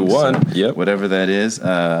raging. 2-1. Yep. Whatever that is.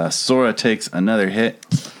 Sora takes another hit.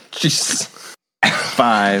 Jesus.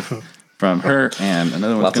 5 from her, and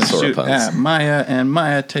another one's Lots going of to Sora shoot puns. at Maya, and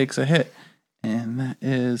Maya takes a hit. And that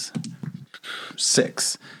is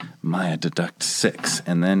 6. Maya deducts 6,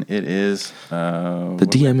 and then it is The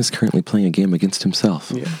DM is currently playing a game against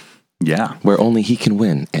himself. yeah. Where only he can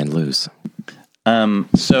win and lose.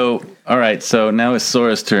 So all right, so now it's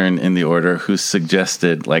Sora's turn in the order. Who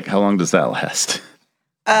suggested like how long does that last?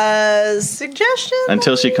 Suggestion?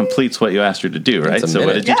 Until she completes what you asked her to do, right? a So what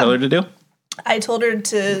minute. did you tell her to do? I told her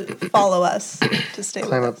to follow us to stay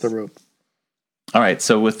Climb with up us. the rope. All right,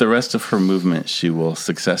 so with the rest of her movement, she will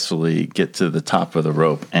successfully get to the top of the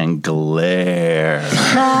rope and glare.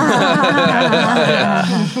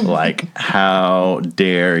 Like, how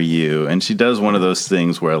dare you? And she does one of those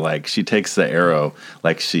things where, like, she takes the arrow,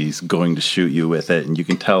 like she's going to shoot you with it, and you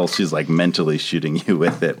can tell she's, like, mentally shooting you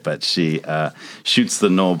with it, but she shoots the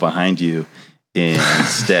knoll behind you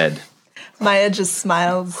instead. Maya just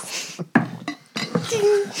smiles.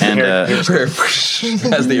 And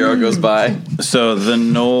As the arrow goes by. so the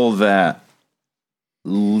knoll that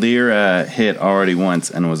Lyra hit already once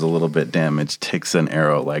and was a little bit damaged takes an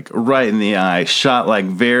arrow like right in the eye, shot like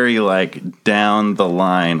very like down the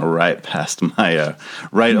line, right past Maya,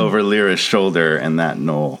 right over Lyra's shoulder, and that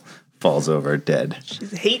knoll falls over dead.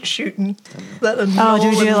 She's hate shooting. That a Oh,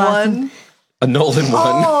 did you laugh? one. A Nolan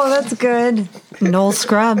one. Oh, that's good. Noel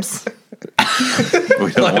Scrubs.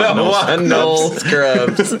 We don't want Noel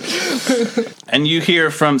Scrubs. And you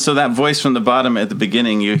hear so that voice from the bottom at the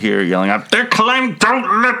beginning, you hear yelling up, They're climbing.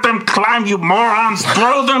 Don't let them climb, you morons.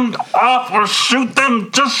 Throw them off or shoot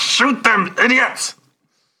them. Just shoot them, idiots.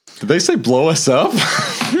 Did they say blow us up?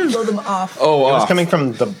 Blow them off. Oh, It was off. coming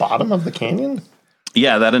from the bottom of the canyon?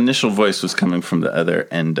 yeah, that initial voice was coming from the other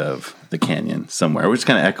end of the canyon somewhere, which is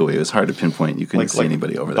kind of echoey. It was hard to pinpoint. You couldn't see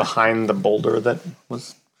anybody over there. Behind the boulder that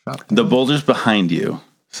was shot. The boulder's behind you,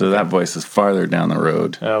 so that voice is farther down the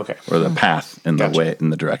road. Oh, okay. Or the path in Gotcha. the way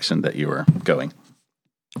in the direction that you were going.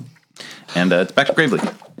 And it's back to Gravely.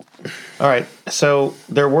 All right. So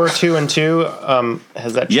there were 2 and 2.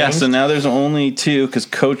 Has that changed? Yeah, so now there's only 2 because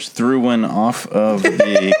Coach threw one off of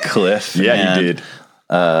the cliff. Yeah, and, he did.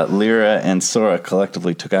 Lyra and Sora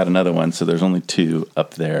collectively took out another one, so there's only 2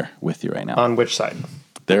 up there with you right now. On which side?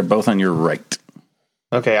 They're both on your right.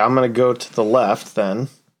 Okay, I'm going to go to the left then,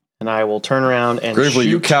 and I will turn around and Gravely,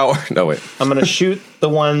 you shoot. coward. No, wait. I'm going to shoot the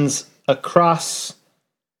ones across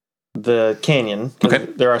the canyon. 'Cause Okay.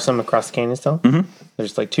 There are some across the canyon still? Mm-hmm.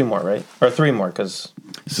 There's like 2 more, right? Or 3 more, because...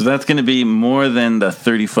 So that's going to be more than the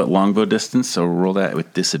 30-foot longbow distance, so roll that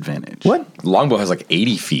with disadvantage. What? Longbow has like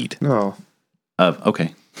 80 feet. No.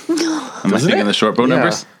 Okay. Am I thinking the short bow Yeah.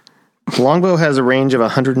 numbers? Longbow has a range of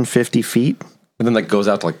 150 feet, And then like goes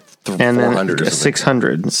out to like and 400 then or something.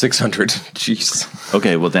 600. 600. Jeez.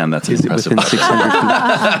 Okay, well, damn, that's impressive. Within 600 feet.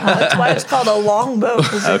 That's why it's called a longbow,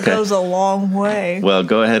 because it Okay. goes a long way. Well,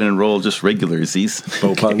 go ahead and roll just regular Z's.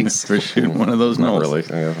 Bow puns. For shooting one of those Not knolls.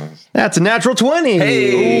 really. That's a natural 20.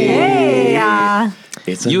 Hey,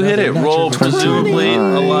 It's You hit it. Roll presumably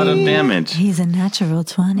a lot of damage. he's a natural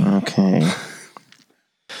 20. Okay.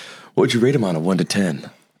 What'd you rate him on a 1 to 10?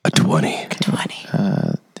 A 20. 20.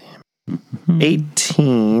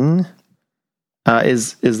 18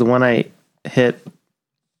 is the one I hit.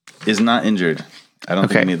 Is not injured. I don't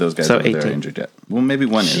Okay, think any of those guys so over there are 18. injured yet. Well, maybe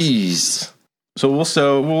one is. Jeez.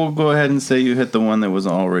 So we'll go ahead and say you hit the one that was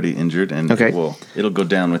already injured, and Okay. it'll go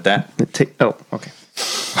down with that. Oh, okay.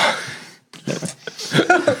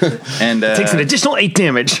 And Takes an additional 8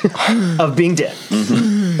 damage of being dead.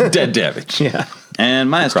 Dead damage. Yeah. and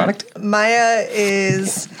Maya's turn. Maya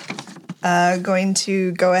is going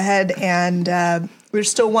to go ahead and there's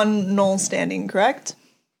still one knoll standing, correct?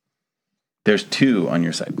 There's 2 on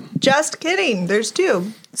your side. Just kidding. There's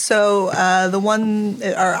 2. So the one,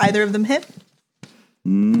 are either of them hit?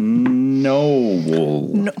 No.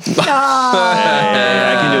 No.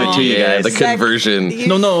 I can do it to you Yeah, guys. the conversion.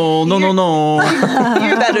 No.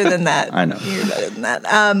 You're better than that. I know. You're better than that.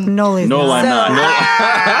 Noli's No, not.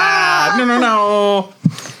 I'm not. No.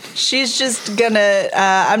 She's just gonna.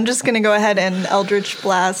 I'm just gonna go ahead and Eldritch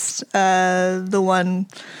Blast the one.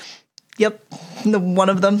 Yep, the one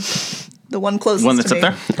of them, the one closest. One that's to up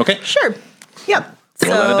me. there? Okay. Sure. Yep.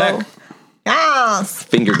 Roll out a deck. Yes,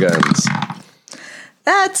 Finger guns.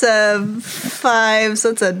 that's a 5. So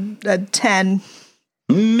it's a 10.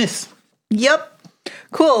 Miss. Yep.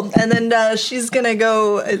 Cool. And then she's gonna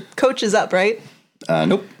go. Coach is up, right?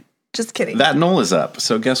 Nope. Just kidding. That knoll is up.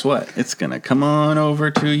 So guess what? It's going to come on over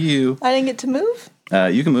to you. I didn't get to move.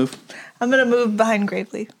 You can move. I'm gonna move behind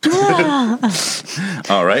Gravely.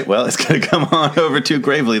 All right. Well, it's going to come on over to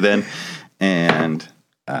Gravely then. And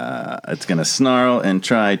it's going to snarl and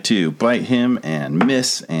try to bite him and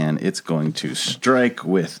miss. And it's going to strike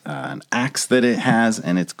with an axe that it has.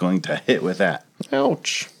 And it's going to hit with that.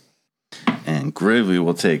 Ouch. And Gravely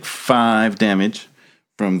will take 5 damage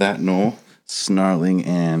from that knoll, snarling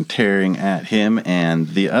and tearing at him. And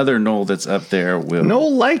the other knoll that's up there will. No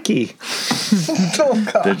likey.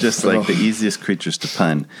 They're just like the easiest creatures to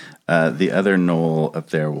pun. The other knoll up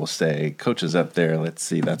there will say, Coach is up there. Let's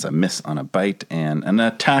see. That's a miss on a bite and an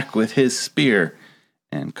attack with his spear.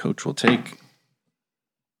 And Coach will take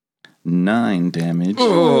 9 damage.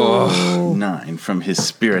 9 from his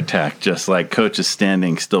spear attack, just like Coach is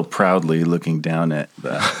standing still proudly looking down at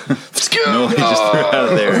the knoll he just threw out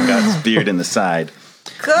of there and got speared in the side.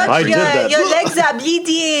 Coach, I did that. your legs are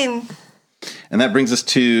bleeding. And that brings us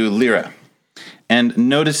to Lyra. And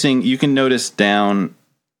you can notice down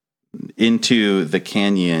into the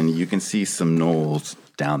canyon, you can see some gnolls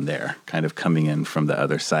down there kind of coming in from the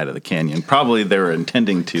other side of the canyon. Probably they were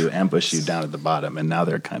intending to ambush you down at the bottom, and now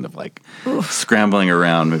they're kind of like scrambling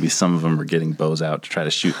around. Maybe some of them are getting bows out to try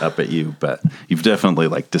to shoot up at you, but you've definitely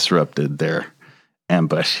like disrupted their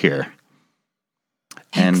ambush here.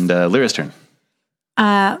 And Lyra's turn.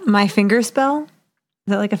 My finger spell? Is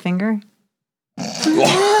that like a finger? Or is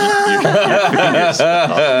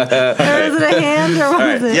it a hand? Or what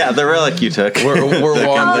is it? Yeah, the relic you took. We're wandering.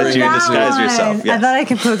 Let you disguise yourself. I Yes. thought I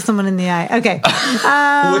could poke someone in the eye. Okay.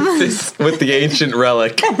 with the ancient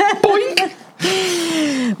relic. Boink.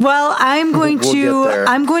 Well, I'm going We'll get there.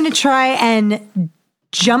 I'm going to try and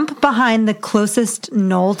jump behind the closest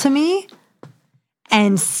knoll to me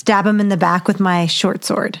and stab him in the back with my short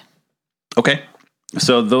sword. Okay.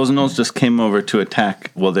 So those gnolls just came over to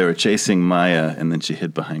attack while they were chasing Maya, and then she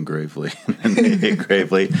hid behind Gravely, and they hit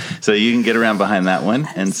Gravely. So you can get around behind that one,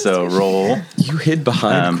 and so roll. You hid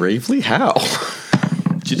behind Gravely? How?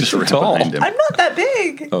 She just ran tall. behind him. I'm not that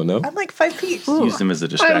big. Oh, no? I'm like 5 feet. Used him as a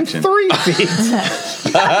I'm distraction. 3 feet.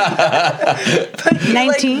 You're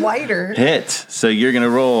 19? like wider. Hit. So you're going to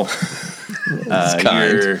roll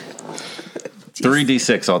kind. your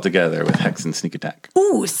 3d6 altogether with Hex and Sneak Attack.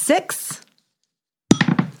 Ooh, 6.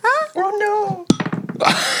 Oh no.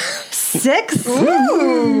 6?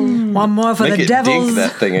 Ooh. One more for Make the it devil's dink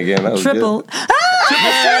that thing again. That was triple. Good.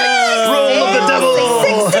 Roll of the devil.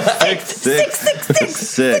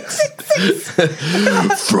 Six.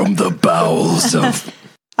 From the bowels of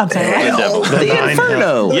I'm sorry. The devil. The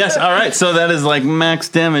Inferno. Yes, all right. So that is like max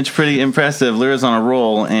damage. Pretty impressive. Lyra's on a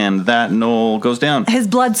roll, and that gnoll goes down. His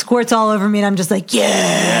blood squirts all over me, and I'm just like, yeah.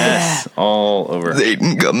 Yes, all over.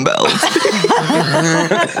 Aiden Gumbells.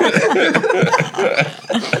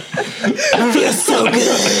 Feels so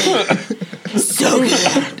good. So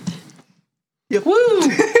good.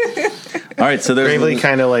 All right, so there's Gravely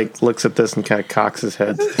kind of like looks at this and kind of cocks his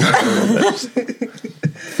head.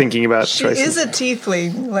 Thinking about She choices. is a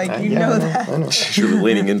tiefling. Like, you Yeah, know I that. I know. You're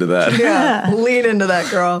leaning into that. Yeah. Lean into that,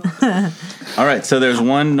 girl. all right. So there's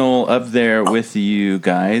one gnoll up there with you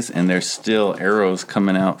guys, and there's still arrows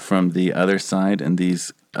coming out from the other side, and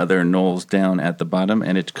these other gnolls down at the bottom,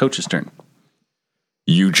 and it's Coach's turn.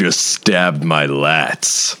 You just stabbed my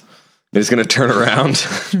lats. And he's going to turn around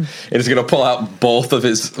and he's going to pull out both of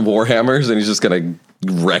his warhammers and he's just going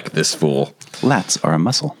to wreck this fool Lats are a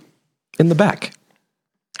muscle. in the back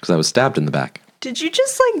because I was stabbed in the back. Did you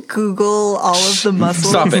just like Google all of the muscles?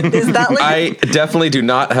 Stop it. Is that like I definitely do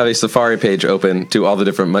not have a Safari page open to all the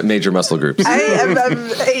different major muscle groups.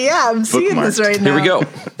 I'm seeing this Bookmarked. right now. Here we go.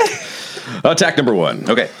 Attack number 1.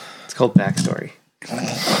 Okay. It's called backstory.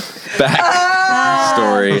 Back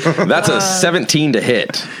story. That's a 17 to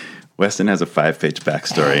hit. Weston has a 5-page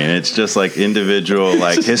backstory, and it's just like individual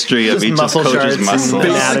like history of Just each of muscle Coach's charts and muscles.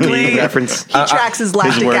 anatomy Basically. reference. He tracks his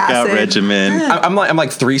lactic His workout acid. regimen, I'm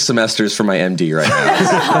like 3 semesters for my MD right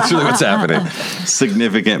now. That's really what's happening.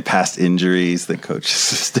 significant past injuries that Coach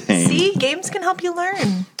sustained. See, games can help you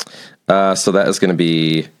learn. So that is going to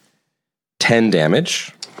be 10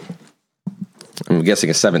 damage. I'm guessing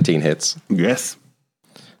a 17 hits. Yes.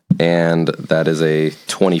 And that is a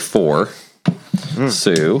 24.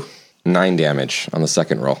 So 9 damage on the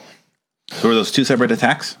second roll. So were those two separate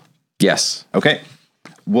attacks? Yes. Okay.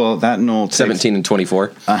 Well, that gnoll takes 17 and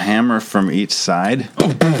 24. a hammer from each side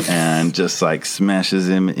and just like smashes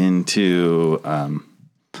him into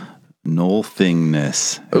gnoll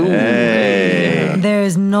thingness. Hey.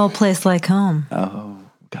 There's no place like home.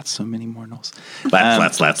 Got so many more gnolls.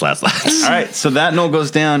 Lats. All right, so that gnoll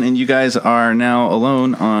goes down, and you guys are now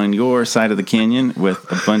alone on your side of the canyon with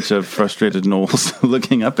a bunch of frustrated gnolls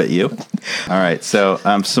looking up at you. All right, so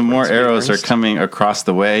some more arrows are coming across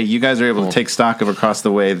the way. You guys are able to take stock of across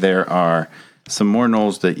the way. There are some more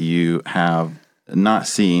gnolls that you have not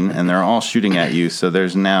seen, and they're all shooting at you. So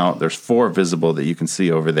there's 4 visible that you can see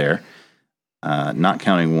over there, not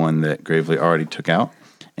counting one that Gravely already took out.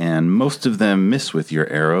 And most of them miss with your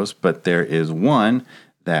arrows, but there is one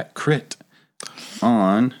that crit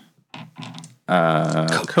on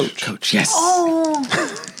Coach. Coach, yes.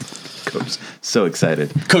 Coach, so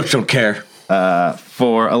excited. Coach don't care.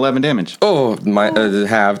 For 11 damage. Oh, my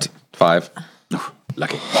halved 5.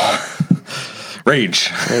 Lucky. Rage.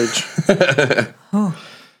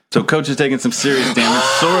 So Coach is taking some serious damage.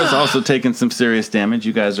 Sora's also taking some serious damage.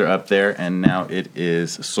 You guys are up there, and now it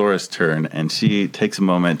is Sora's turn, and she takes a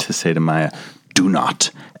moment to say to Maya, "Do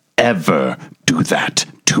not ever do that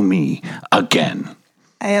to me again."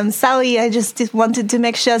 I am sorry. I just wanted to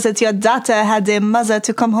make sure that your daughter had a mother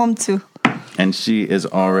to come home to. And she is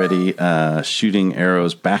already shooting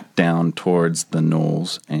arrows back down towards the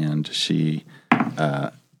gnolls, and she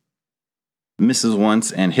misses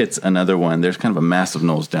once and hits another one. There's kind of a mass of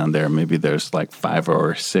gnolls down there. Maybe there's like 5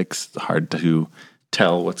 or 6. Hard to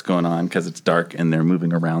tell what's going on because it's dark and they're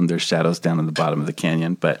moving around. There's shadows down in the bottom of the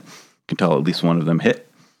canyon, but you can tell at least one of them hit.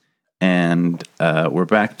 And we're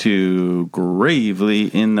back to Gravely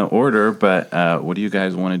in the order, but what do you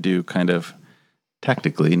guys want to do kind of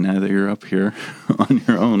tactically now that you're up here on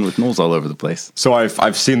your own with gnolls all over the place? So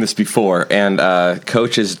I've seen this before, and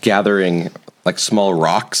Coach is gathering like small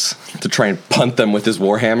rocks to try and punt them with his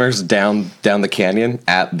warhammers down the canyon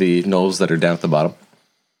at the gnolls that are down at the bottom.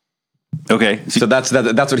 Okay, so that's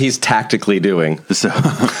what he's tactically doing. So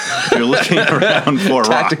you're looking around for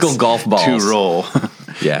tactical rocks golf balls to roll,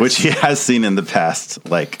 yes. Which he has seen in the past,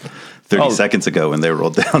 like 30 seconds ago when they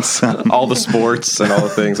rolled down some. All the sports and all the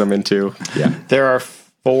things I'm into. Yeah, there are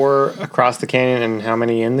 4 across the canyon, and how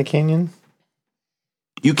many in the canyon?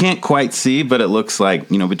 You can't quite see, but it looks like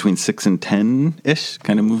between 6 and 10-ish,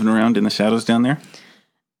 kind of moving around in the shadows down there.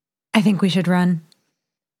 I think we should run.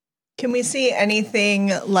 Can we see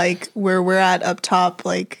anything like where we're at up top,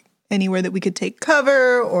 like anywhere that we could take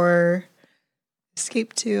cover or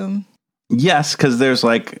escape to? Yes, because there's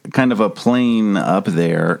like kind of a plain up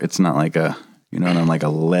there. It's not like on like a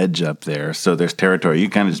ledge up there. So there's territory. You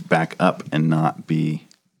kind of just back up and not be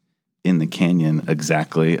in the canyon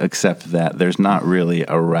exactly, except that there's not really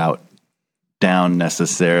a route down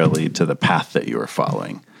necessarily to the path that you were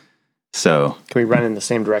following. So can we run in the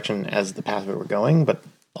same direction as the path we were going, but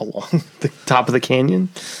along the top of the canyon?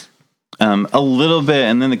 A little bit,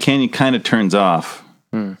 and then the canyon kind of turns off.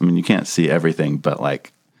 I mean, you can't see everything, but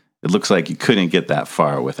like it looks like you couldn't get that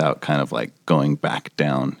far without kind of like going back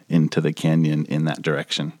down into the canyon in that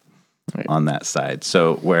direction on that side.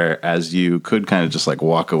 So whereas you could kind of just like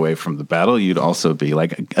walk away from the battle, you'd also be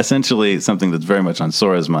like essentially something that's very much on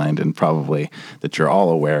Sora's mind and probably that you're all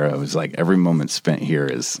aware of is like every moment spent here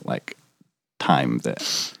is like time that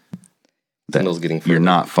Sindle's getting you're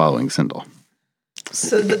not following Sindel.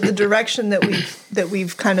 So the direction that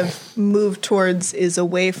we've kind of moved towards is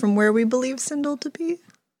away from where we believe Sindel to be?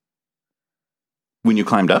 When you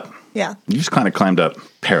climbed up? Yeah. You just kind of climbed up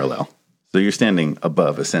parallel. So you're standing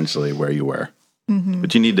above essentially where you were. Mm-hmm.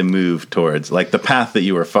 But you need to move towards, like the path that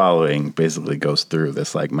you were following basically goes through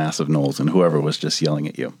this like massive gnolls and whoever was just yelling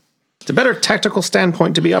at you. It's a better tactical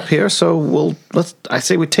standpoint to be up here, so I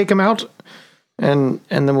say we take him out and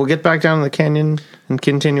then we'll get back down in the canyon and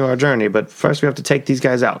continue our journey. But first we have to take these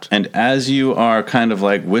guys out. And as you are kind of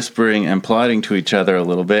like whispering and plotting to each other a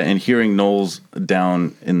little bit and hearing gnolls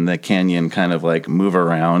down in the canyon kind of like move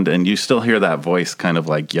around, and you still hear that voice kind of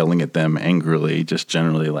like yelling at them angrily, just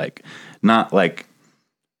generally like not like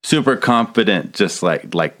super confident, just like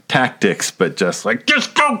tactics, but just like,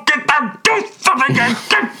 just go get them, do something.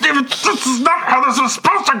 This is not how this is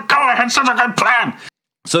supposed to go. I had such a good plan.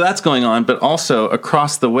 So that's going on, but also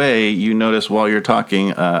across the way, you notice while you're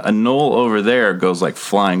talking, a gnoll over there goes like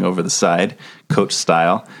flying over the side, Coach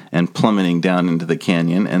style, and plummeting down into the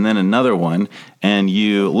canyon, and then another one, and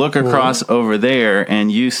you look across over there,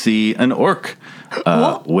 and you see an orc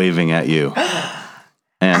waving at you.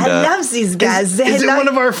 And, I love these guys. Is it one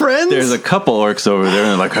of our friends? There's a couple orcs over there,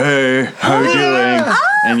 and they're like, hey, how you doing?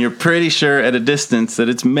 And you're pretty sure at a distance that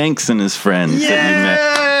it's Manx and his friends that you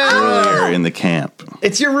met earlier in the camp.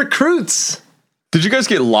 It's your recruits. Did you guys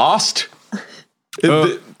get lost?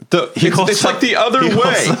 It's like the other way.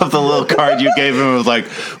 Holds up the little card you gave him. It was like,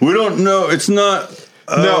 we don't know. It's not.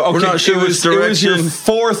 No, we're not sure it was your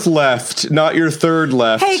 4th left, not your 3rd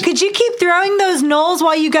left. Hey, could you keep throwing those gnolls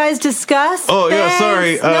while you guys discuss? Oh, yeah,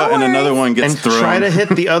 sorry. No and another worries. one gets And thrown. try to hit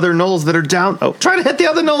the other gnolls that are down. Oh, try to hit the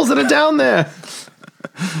other gnolls that are down there.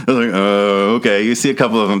 I was like, okay. You see a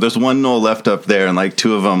couple of them. There's one gnoll left up there, and like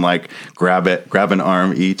 2 of them like grab an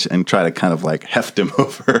arm each and try to kind of like heft him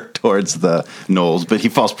over towards the gnolls, but he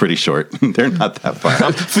falls pretty short. They're not that far.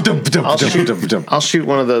 I'll shoot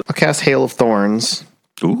one of the. I'll cast Hail of Thorns.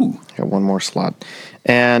 Ooh. Got one more slot.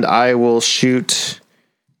 And I will shoot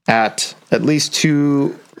at least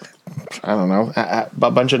 2, I don't know, a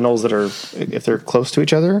bunch of gnolls that are, if they're close to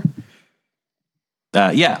each other.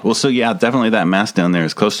 Yeah. Well, so yeah, definitely that mass down there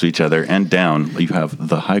is close to each other, and down you have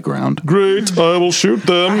the high ground. Great, I will shoot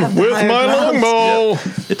them with my longbow.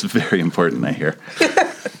 Yep. It's very important, I hear.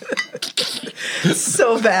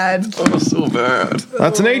 So bad. Oh, so bad.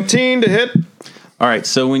 That's an 18 to hit. All right,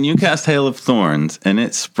 so when you cast Hail of Thorns and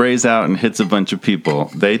it sprays out and hits a bunch of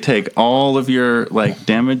people, they take all of your like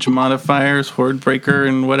damage modifiers, Horde Breaker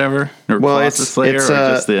and whatever, or Colossus Slayer, or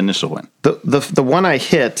just the initial one. The one I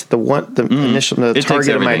hit, the initial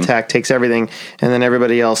target of my attack takes everything, and then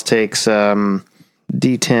everybody else takes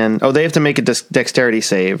D10. Oh, they have to make a dexterity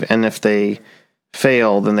save, and if they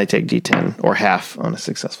fail, then they take D10 or half on a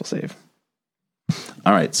successful save.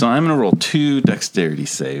 All right, so I'm going to roll 2 dexterity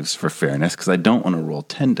saves for fairness because I don't want to roll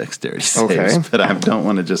 10 dexterity saves, but I don't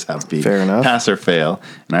want to just have be pass or fail.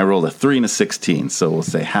 And I rolled a 3 and a 16, so we'll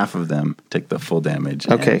say half of them take the full damage.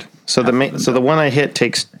 Okay, so the one I hit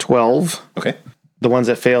takes 12. Okay, the ones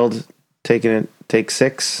that failed take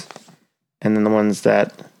 6, and then the ones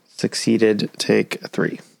that succeeded take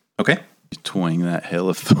 3. Okay. Toying that Hail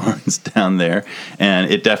of Thorns down there, and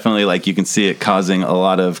it definitely, like, you can see it causing a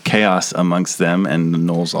lot of chaos amongst them, and the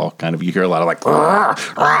gnolls all kind of, you hear a lot of like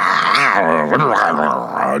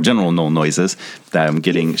general gnoll noises that I'm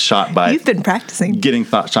getting shot by. You've been practicing. Getting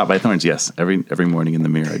shot by thorns, yes. Every morning in the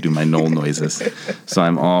mirror I do my gnoll noises. So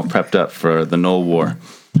I'm all prepped up for the gnoll war.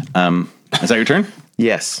 Is that your turn?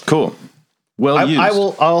 Yes. Cool. Well used. I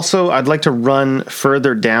will also, I'd like to run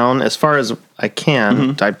further down as far as I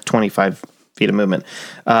can, I have 25 feet of movement,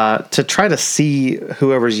 to try to see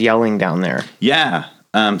whoever's yelling down there. Yeah.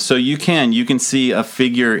 So you can see a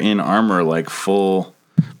figure in armor, like full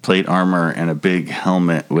plate armor and a big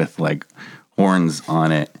helmet with like horns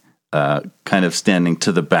on it, kind of standing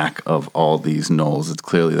to the back of all these gnolls. It's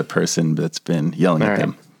clearly the person that's been yelling at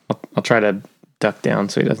them. I'll try to duck down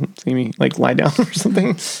so he doesn't see me, like lie down or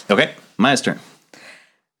something. Okay. Maya's turn.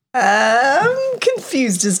 I'm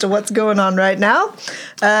confused as to what's going on right now.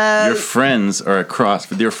 Your friends are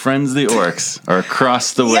across. Your friends, the orcs, are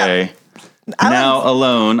across the way. Now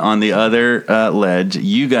alone on the other ledge.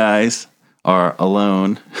 You guys are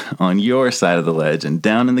alone on your side of the ledge, and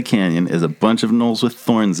down in the canyon is a bunch of gnolls with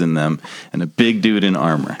thorns in them and a big dude in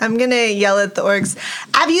armor. I'm gonna yell at the orcs.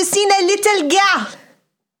 Have you seen a little girl?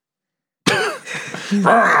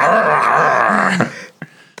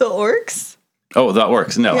 The orcs? Oh, the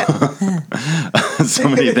orcs. No. Yeah. So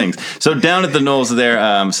many things. So down at the knolls there,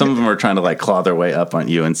 some of them are trying to like claw their way up on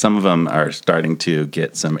you, and some of them are starting to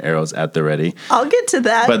get some arrows at the ready. I'll get to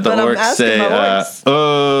that. But the orcs say,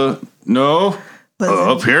 no.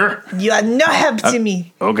 Up here? You are no help to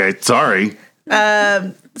me. Okay, sorry.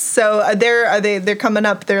 So they're coming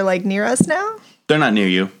up. They're like near us now? They're not near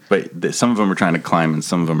you, but some of them are trying to climb and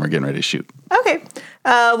some of them are getting ready to shoot. Okay.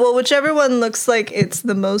 Well, whichever one looks like it's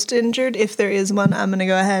the most injured, if there is one, I'm going to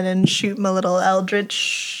go ahead and shoot my little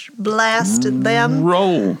eldritch blast at them.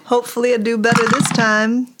 Roll. Hopefully I do better this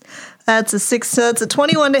time. That's a 6, so that's a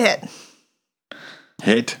 21 to hit.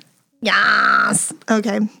 Hit. Yes.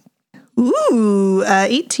 Okay. Ooh,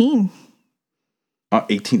 18.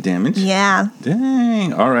 18 damage? Yeah.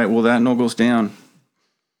 Dang. All right, well, that gnoll goes down.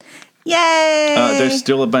 Yay! There's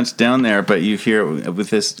still a bunch down there, but you hear, with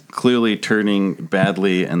this clearly turning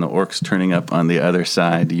badly and the orcs turning up on the other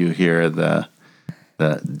side, you hear the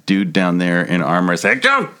dude down there in armor say,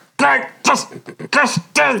 just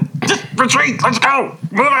retreat, let's go,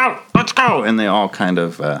 move out, let's go. And they all kind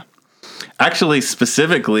of, actually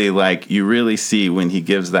specifically, like, you really see when he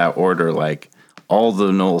gives that order, like, all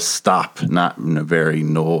the gnolls stop, not in a very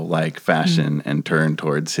gnoll-like fashion, and turn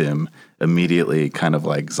towards him immediately, kind of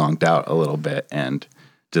like zonked out a little bit, and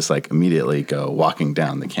just like immediately go walking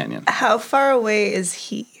down the canyon. How far away is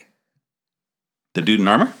he? The dude in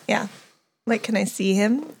armor? Yeah. Like, can I see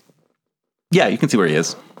him? Yeah, you can see where he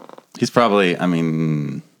is. He's probably,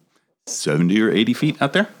 70 or 80 feet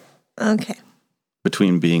out there. Okay.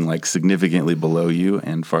 Between being like significantly below you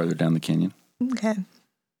and farther down the canyon. Okay.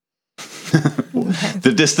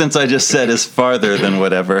 The distance I just said is farther than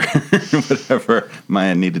whatever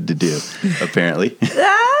Maya needed to do, apparently.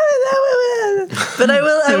 But I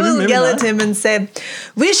will yell at him and say,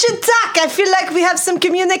 we should talk. I feel like we have some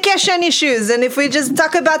communication issues, and if we just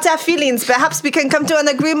talk about our feelings, perhaps we can come to an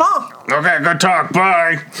agreement. Okay, good talk.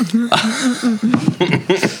 Bye.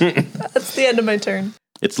 That's the end of my turn.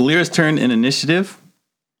 It's Lyra's turn in initiative.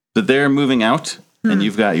 So they're moving out, and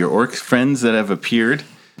you've got your orc friends that have appeared.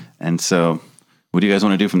 And so, what do you guys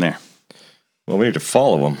want to do from there? Well, we need to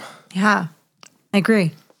follow them. Yeah, I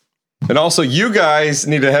agree. And also, you guys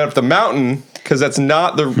need to head up the mountain, because that's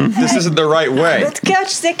not this isn't the right way. But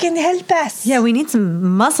Coach, they can help us. Yeah, we need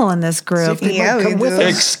some muscle in this group. Yeah, we do.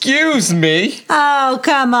 Excuse me. Oh,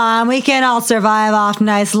 come on. We can all survive off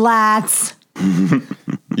nice lats.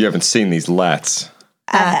 You haven't seen these lats.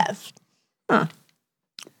 I have. Huh.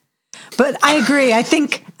 But I agree. I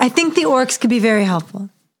think the orcs could be very helpful.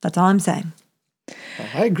 That's all I'm saying.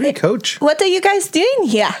 I agree, Coach. What are you guys doing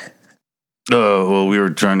here? Well, we were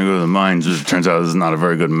trying to go to the mines. It turns out this is not a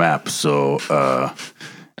very good map. So,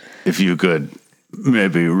 if you could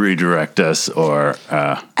maybe redirect us, or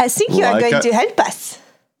I think you are going to help us.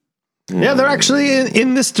 Yeah, they're actually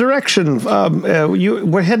in this direction.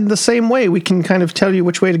 We're heading the same way. We can kind of tell you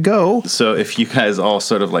which way to go. So if you guys all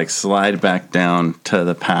sort of like slide back down to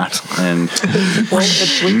the path and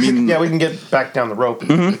we can get back down the rope.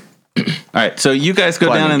 all right, so you guys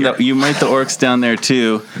go down and you meet the orcs down there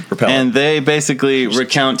too, and they basically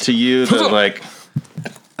recount to you that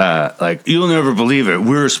like you'll never believe it.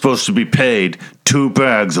 We were supposed to be paid 2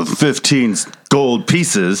 bags of 15 gold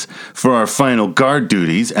pieces for our final guard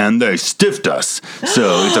duties, and they stiffed us.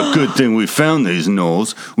 So it's a good thing we found these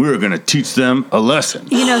gnolls. We were going to teach them a lesson.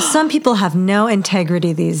 You know, some people have no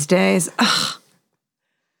integrity these days. Ugh.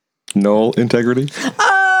 Null integrity.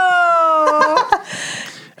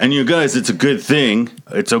 And you guys, it's a good thing.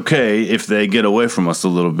 It's okay if they get away from us a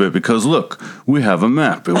little bit, because look, we have a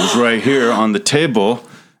map. It was right here on the table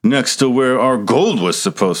next to where our gold was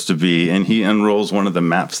supposed to be. And he unrolls one of the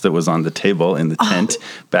maps that was on the table in the tent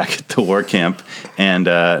back at the war camp. And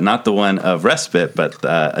not the one of Respite, but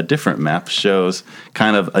a different map shows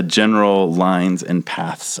kind of a general lines and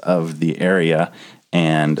paths of the area.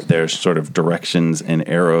 And there's sort of directions and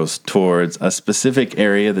arrows towards a specific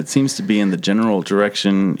area that seems to be in the general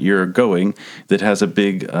direction you're going, that has a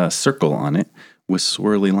big circle on it with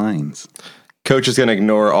swirly lines. Coach is going to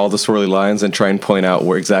ignore all the swirly lines and try and point out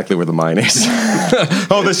exactly where the mine is.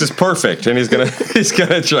 Oh, this is perfect. And he's gonna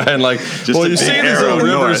try and you see these little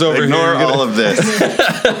rivers over here. Ignore all of this.